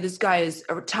like, okay, this guy is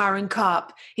a retiring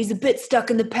cop. He's a bit stuck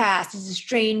in the past. He's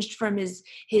estranged from his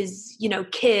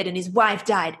kid, and his wife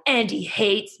died, and he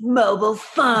hates mobile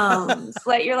phones.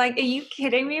 You're like, are you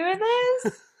kidding me with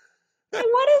this?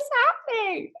 What is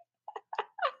happening?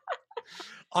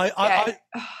 I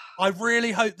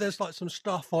really hope there's like some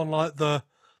stuff on like the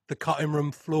cutting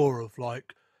room floor of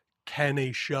like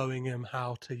Kenny showing him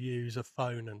how to use a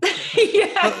phone and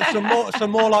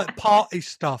some more like party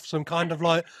stuff, some kind of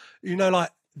like, you know,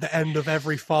 like the end of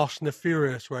every Fast and the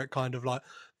Furious where it kind of like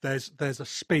there's a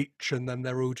speech and then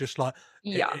they're all just like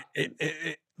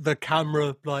the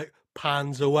camera like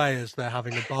pans away as they're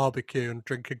having a barbecue and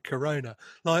drinking Corona.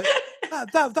 Like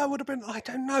that would have been, I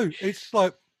don't know. It's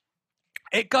like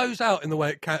it goes out in the way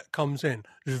it comes in,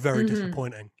 which is very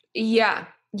disappointing. Yeah.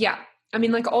 I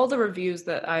mean, like all the reviews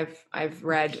that I've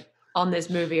read on this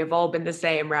movie have all been the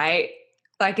same, right?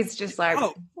 Like it's just like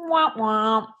womp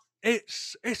womp.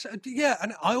 It's yeah,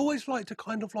 and I always like to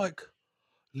kind of like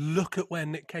look at where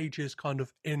Nick Cage is kind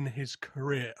of in his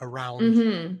career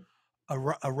around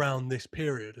around this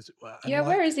period, as it were. And yeah,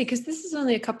 where is he? Because this is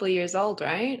only a couple of years old,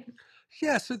 right?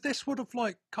 Yeah, so this would have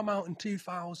like come out in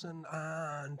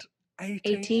 2018.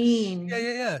 18.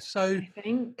 Yeah. So I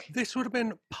think this would have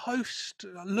been post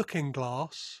Looking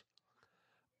Glass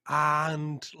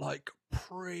and like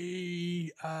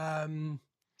pre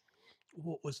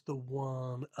what was the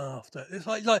one after? It's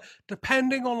like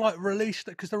depending on like release,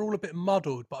 because they're all a bit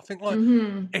muddled, but I think like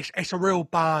it's a real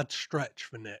bad stretch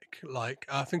for Nick. Like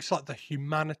I think it's like the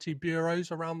Humanity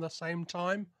Bureaus around the same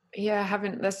time. Yeah, I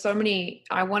haven't. There's so many.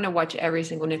 I want to watch every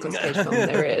single Nicolas Cage film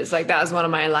there is. Like that is one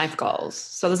of my life goals.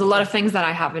 So there's a lot of things that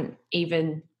I haven't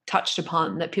even touched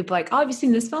upon that people are like, oh, have you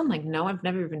seen this film? Like, no, I've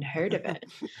never even heard of it.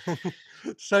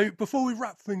 So before we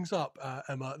wrap things up,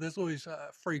 Emma, there's always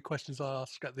 3 questions I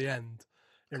ask at the end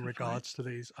in regards to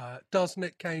these. Does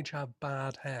Nick Cage have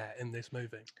bad hair in this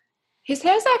movie? His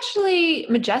hair's actually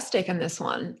majestic in this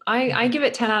one. I give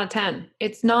it 10 out of 10.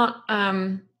 It's not,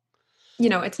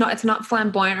 it's not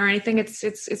flamboyant or anything.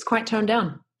 It's quite toned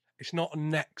down. It's not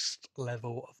next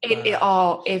level of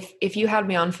if you had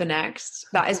me on for Next,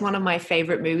 that is one of my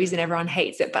favorite movies and everyone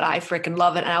hates it, but I freaking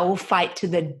love it and I will fight to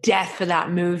the death for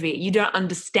that movie. You don't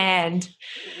understand.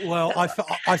 Well,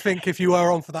 I think if you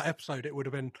were on for that episode, it would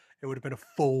have been a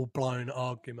full-blown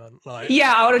argument. Like,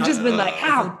 yeah, I would have just been like,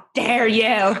 how dare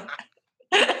you?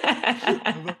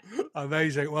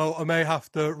 Amazing. Well, I may have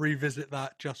to revisit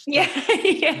that.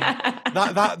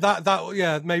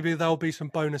 Maybe there'll be some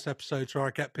bonus episodes where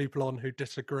I get people on who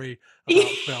disagree about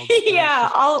films. Yeah,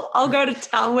 I'll go to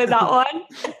town with that one.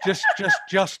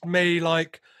 just me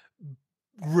like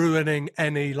ruining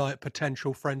any like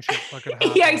potential friendships I could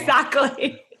have. Yeah,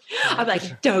 exactly. I'm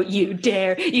like, don't you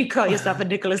dare! You call yourself a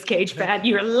Nicolas Cage fan?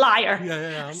 You're a liar.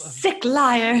 Yeah. Sick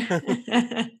liar.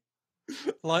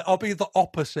 Like I'll be the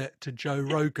opposite to Joe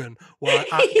Rogan, where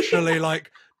I actually like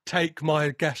take my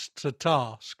guests to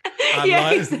task.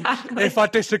 And, exactly. If I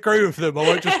disagree with them, I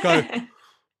won't just go.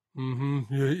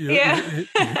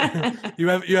 You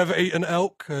ever eat an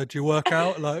elk? Do you work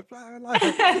out?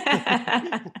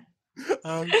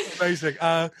 Amazing.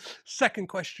 Second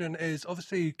question is,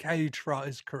 obviously Cage throughout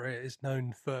his career is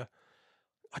known for,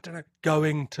 I don't know,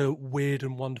 going to weird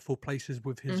and wonderful places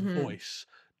with his voice.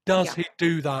 Does he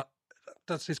do that?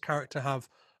 Does his character have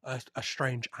a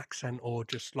strange accent, or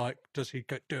just like, does he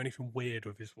do anything weird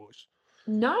with his voice?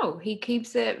 No, he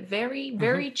keeps it very,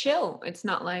 very chill. It's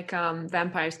not like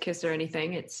Vampire's Kiss or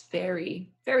anything. It's very,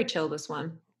 very chill, this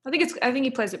one. I think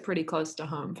he plays it pretty close to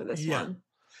home for this one.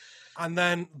 And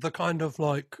then the kind of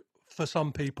like, for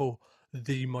some people,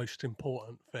 the most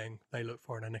important thing they look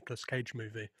for in a Nicolas Cage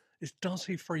movie is, does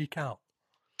he freak out?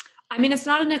 I mean, it's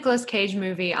not a Nicolas Cage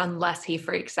movie unless he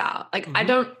freaks out. Like, I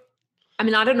don't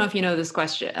know if you know this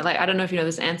question. Like, I don't know if you know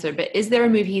this answer, but is there a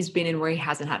movie he's been in where he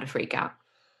hasn't had a freak out?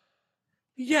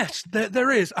 Yes,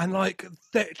 there is. And like,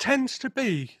 there tends to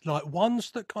be like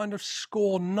ones that kind of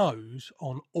score no's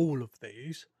on all of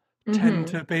these tend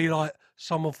to be like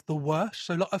some of the worst.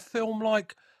 So like a film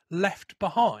like Left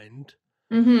Behind,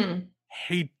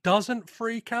 he doesn't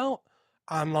freak out.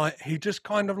 And like, he just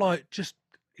kind of like,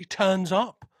 he turns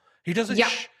up. He doesn't...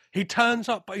 he turns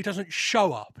up, but he doesn't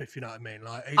show up, if you know what I mean.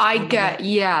 Like,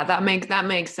 that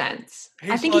makes sense.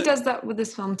 I think he does that with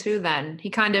this film too, then.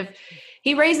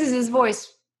 He raises his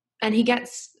voice and he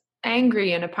gets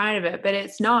angry in a part of it, but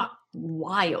it's not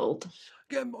wild.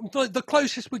 Yeah, like the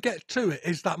closest we get to it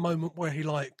is that moment where he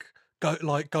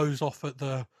goes off at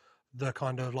the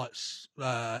kind of like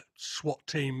SWAT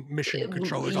team mission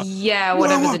controllers. Like,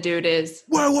 whatever the dude is.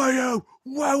 Where were you?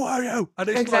 Where were you? And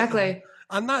it's exactly. Like,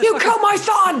 and that's you killed my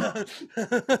son.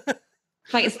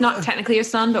 Like, it's not technically your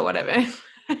son, but whatever.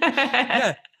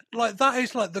 Yeah, like that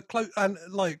is like the close, and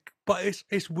like, but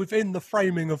it's within the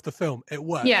framing of the film. It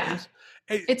works. Yeah,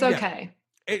 it's okay.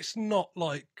 It's not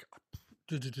like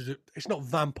it's not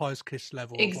Vampire's Kiss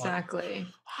level. Exactly.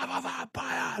 Like, I'm a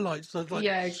vampire. Like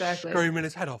yeah, exactly. Screaming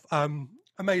his head off.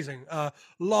 Amazing.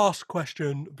 Last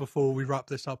question before we wrap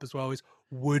this up as well is: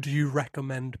 would you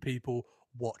recommend people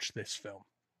watch this film?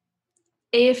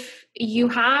 If you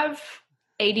have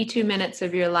 82 minutes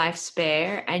of your life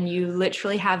spare and you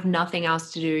literally have nothing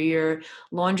else to do, your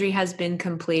laundry has been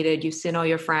completed, you've seen all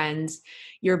your friends,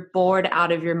 you're bored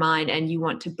out of your mind, and you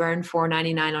want to burn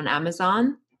 $4.99 on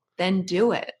Amazon, then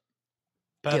do it.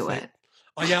 Perfect. Do it.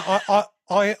 Oh, yeah,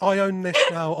 I own this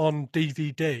now on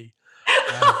DVD.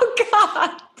 Oh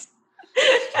God.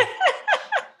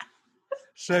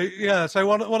 So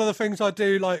one of the things I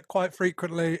do like quite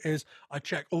frequently is I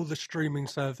check all the streaming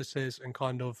services and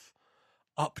kind of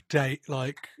update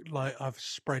like I have a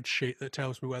spreadsheet that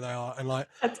tells me where they are, and like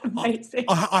That's amazing.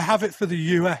 I have it for the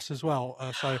US as well.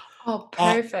 Oh,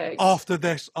 perfect. After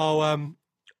this, I'll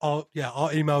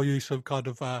email you some kind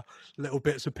of little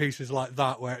bits and pieces like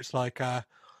that where it's like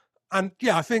and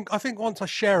yeah, I think once I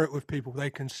share it with people, they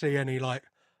can see any like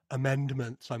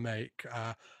amendments I make,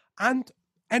 and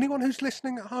anyone who's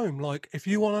listening at home, like if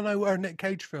you want to know where a Nick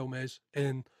Cage film is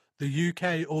in the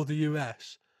UK or the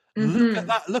US,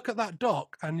 look at that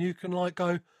doc, and you can like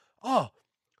go, oh,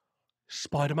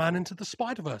 Spider-Man Into the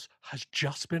Spider-Verse has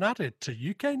just been added to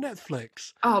UK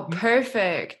Netflix. Oh,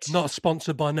 perfect. Not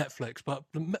sponsored by Netflix, but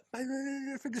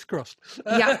fingers crossed.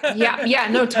 Yeah.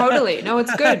 No, totally. No,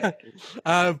 it's good.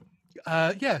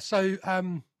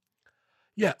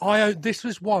 This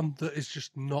was one that is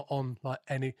just not on like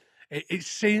any. It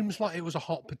seems like it was a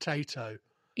hot potato.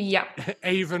 Yeah.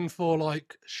 Even for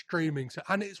like streaming,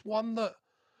 and it's one that.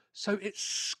 So it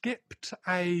skipped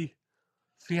a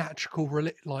theatrical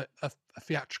release, like a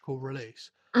theatrical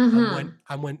release, and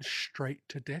went straight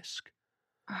to disc.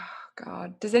 Oh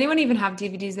God, does anyone even have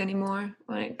DVDs anymore?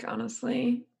 Like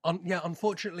honestly,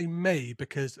 unfortunately, me,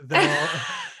 because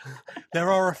there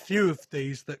are a few of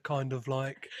these that kind of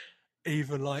like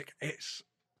even like it's.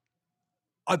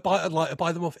 I buy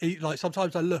them off. Like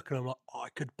sometimes I look and I'm like, I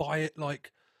could buy it.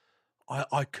 Like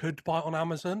I could buy it on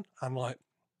Amazon, and like.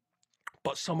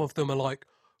 But some of them are like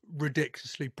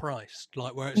ridiculously priced,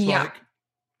 like where it's like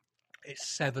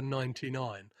it's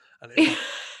 $7.99, and it's like,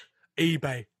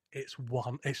 eBay it's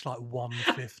like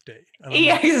 $150.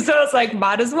 Yeah, like, so it's like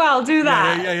might as well do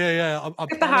that. Yeah.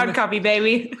 Get the hard copy,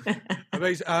 baby.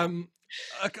 Amazing.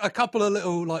 A couple of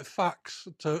little like facts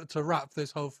to wrap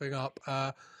this whole thing up.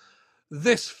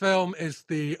 This film is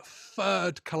the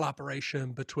third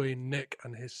collaboration between Nick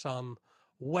and his son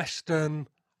Weston.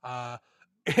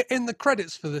 In the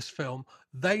credits for this film,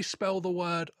 they spell the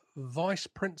word vice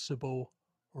principal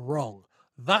wrong.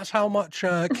 That's how much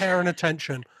care and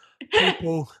attention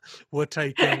people were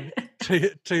taking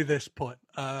to this point.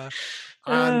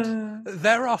 And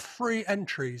there are 3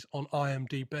 entries on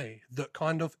IMDb that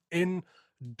kind of, in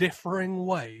differing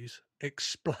ways,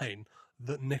 explain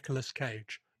that Nicolas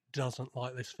Cage doesn't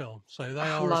like this film. So they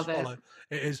are as follow.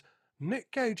 It is,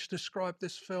 Nick Cage described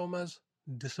this film as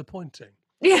disappointing.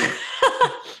 Yeah.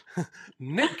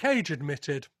 Nick Cage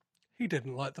admitted he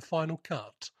didn't like the final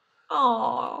cut.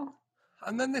 Oh.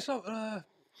 And then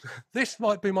this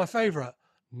might be my favourite.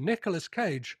 Nicolas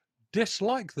Cage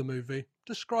disliked the movie,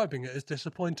 describing it as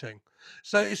disappointing.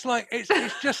 So it's like it's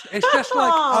just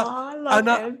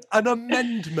like an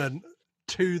amendment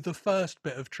to the first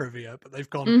bit of trivia, but they've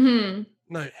gone.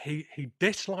 No, he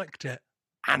disliked it.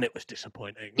 And it was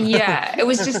disappointing. Yeah, it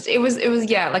was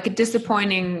like a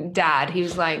disappointing dad. He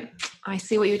was like, I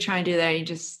see what you're trying to do there.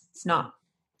 It's not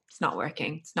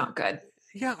working. It's not good.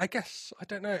 Yeah, I guess, I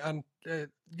don't know. And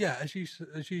as you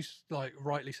like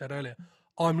rightly said earlier,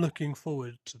 I'm looking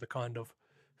forward to the kind of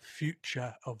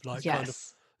future of like kind of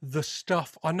the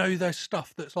stuff. I know there's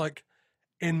stuff that's like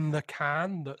in the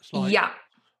can that's like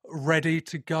ready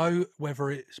to go,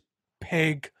 whether it's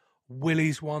Pig,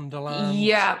 Willy's Wonderland.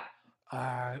 Yeah.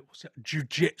 What's it?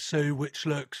 Jiu-jitsu, which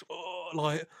looks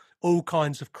like all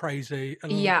kinds of crazy.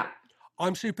 And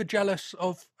I'm super jealous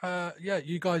of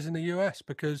you guys in the US,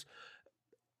 because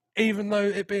even though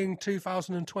it being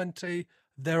 2020,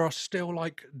 there are still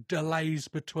like delays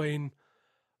between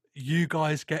you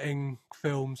guys getting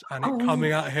films and it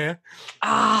coming out here.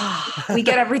 We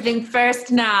get everything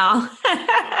first now.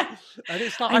 And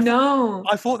it's like, I know.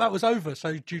 I thought that was over.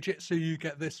 So Jiu-Jitsu you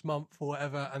get this month or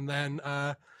whatever, and then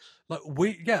I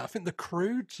think The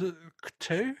Crew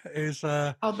 2 is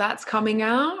that's coming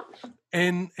out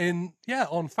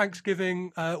on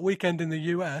Thanksgiving weekend in the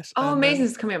US. Oh, amazing.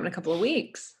 It's coming up in a couple of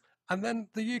weeks. And then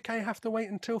the UK have to wait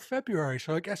until February.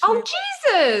 So I guess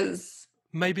Jesus.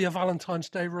 Maybe a Valentine's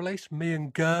Day release, me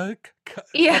and Gerg.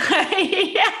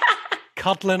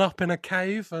 cuddling up in a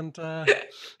cave and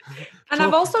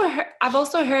I've also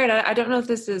heard, I don't know if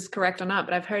this is correct or not,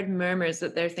 but I've heard murmurs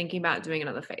that they're thinking about doing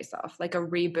another Face Off, like a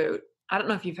reboot. I don't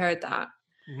know if you've heard that.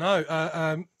 No,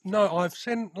 I've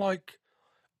seen, like,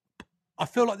 I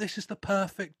feel like this is the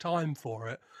perfect time for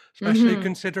it, especially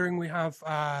considering we have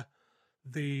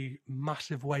the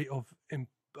massive weight of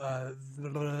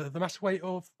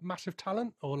massive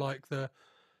talent, or like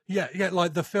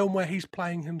like the film where he's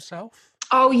playing himself.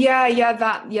 Oh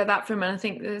that film. And I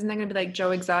think isn't there going to be like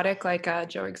Joe Exotic, like a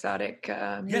Joe Exotic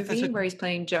movie where he's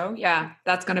playing Joe? Yeah,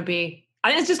 that's going to be. I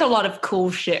think it's just a lot of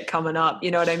cool shit coming up.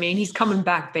 You know what I mean? He's coming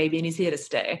back, baby, and he's here to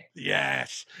stay.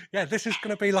 Yes, yeah. This is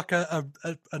going to be like a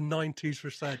 90s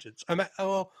resurgence.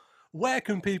 Where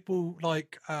can people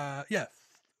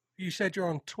You said you're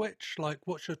on Twitch. Like,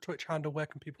 what's your Twitch handle? Where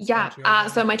can people find you?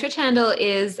 So my Twitch handle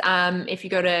is if you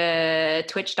go to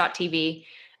twitch.tv,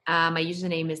 my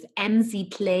username is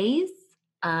Emmzyplays,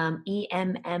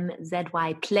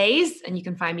 EMMZY plays, and you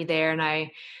can find me there. And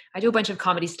I do a bunch of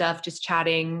comedy stuff, just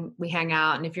chatting. We hang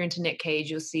out, and if you're into Nick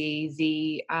Cage, you'll see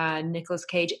the Nicolas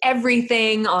Cage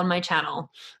everything on my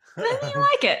channel. And you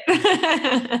like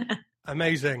it.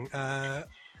 Amazing.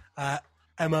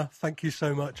 Emma, thank you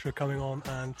so much for coming on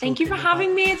and thank you for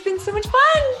having me. It's been so much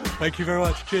fun. Thank you very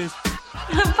much. Cheers.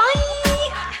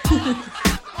 Bye.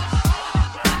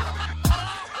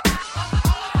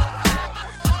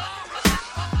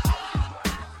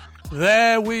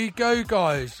 There we go,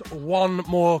 guys. One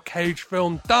more Cage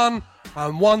film done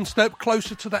and one step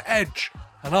closer to the edge,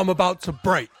 and I'm about to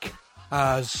break,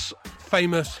 as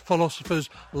famous philosophers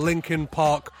Linkin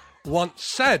Park once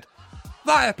said.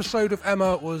 That episode of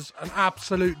Emma was an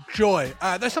absolute joy.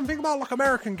 There's something about, like,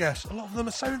 American guests. A lot of them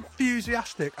are so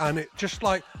enthusiastic, and it just,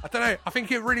 like, I don't know, I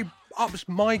think it really ups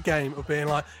my game of being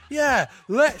like, yeah,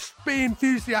 let's be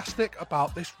enthusiastic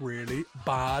about this really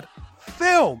bad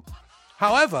film.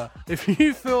 However, if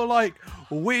you feel like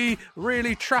we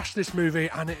really trashed this movie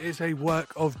and it is a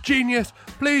work of genius,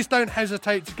 please don't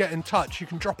hesitate to get in touch. You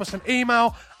can drop us an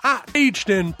email at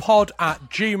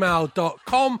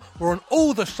cagedinpod@gmail.com. We're on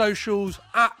all the socials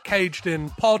at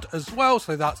cagedinpod as well.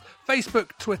 So that's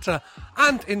Facebook, Twitter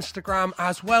and Instagram,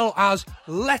 as well as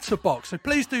Letterboxd. So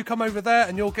please do come over there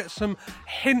and you'll get some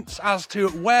hints as to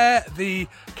where the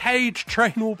Cage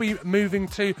train will be moving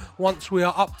to once we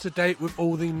are up to date with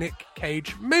all the Nick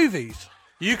Cage movies.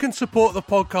 You can support the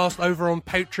podcast over on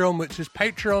Patreon, which is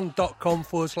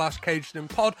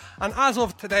patreon.com/cagedinpod. And as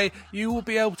of today, you will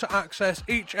be able to access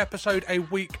each episode a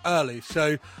week early.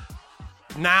 So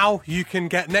now you can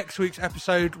get next week's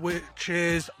episode, which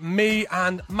is me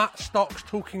and Matt Stocks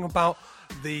talking about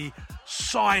the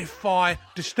sci-fi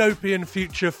dystopian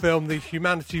future film, The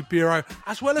Humanity Bureau,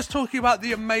 as well as talking about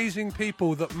the amazing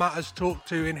people that Matt has talked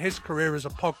to in his career as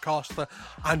a podcaster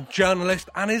and journalist,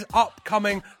 and his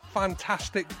upcoming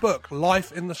fantastic book,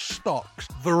 Life in the Stocks,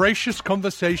 Voracious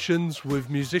Conversations with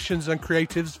Musicians and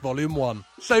Creatives, Volume 1.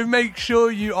 So make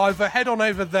sure you either head on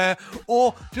over there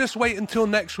or just wait until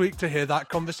next week to hear that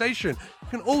conversation. You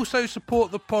can also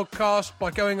support the podcast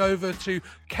by going over to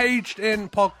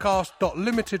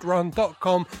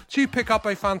cagedinpodcast.limitedrun.com to pick up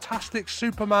a fantastic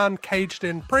Superman Caged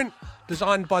In print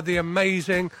designed by the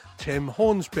amazing Tim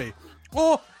Hornsby.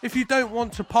 Or if you don't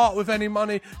want to part with any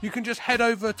money, you can just head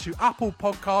over to Apple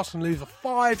Podcasts and leave a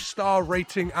 5-star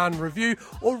rating and review,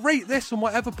 or rate this on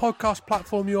whatever podcast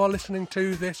platform you are listening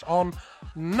to this on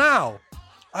now.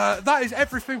 That is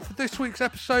everything for this week's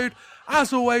episode.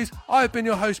 As always, I've been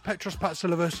your host, Petros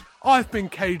Patsilivas. I've been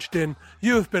Caged In.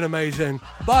 You have been amazing.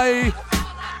 Bye.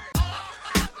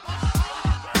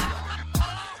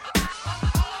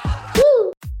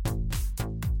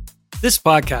 This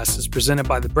podcast is presented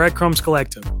by the Breadcrumbs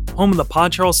Collective, home of the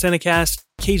Pod Charles Cinecast,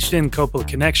 Caged In Coppola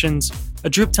Connections, A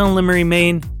Driptown Limerick,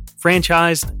 Maine,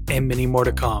 Franchised, and many more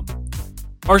to come.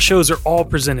 Our shows are all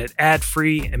presented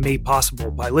ad-free and made possible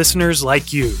by listeners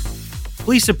like you.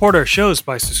 Please support our shows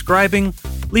by subscribing,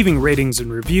 leaving ratings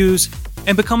and reviews,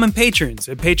 and becoming patrons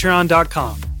at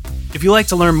patreon.com. If you'd like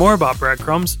to learn more about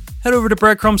Breadcrumbs, head over to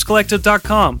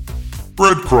breadcrumbscollective.com.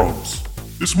 Breadcrumbs.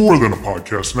 It's more than a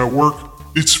podcast network.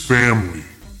 It's family.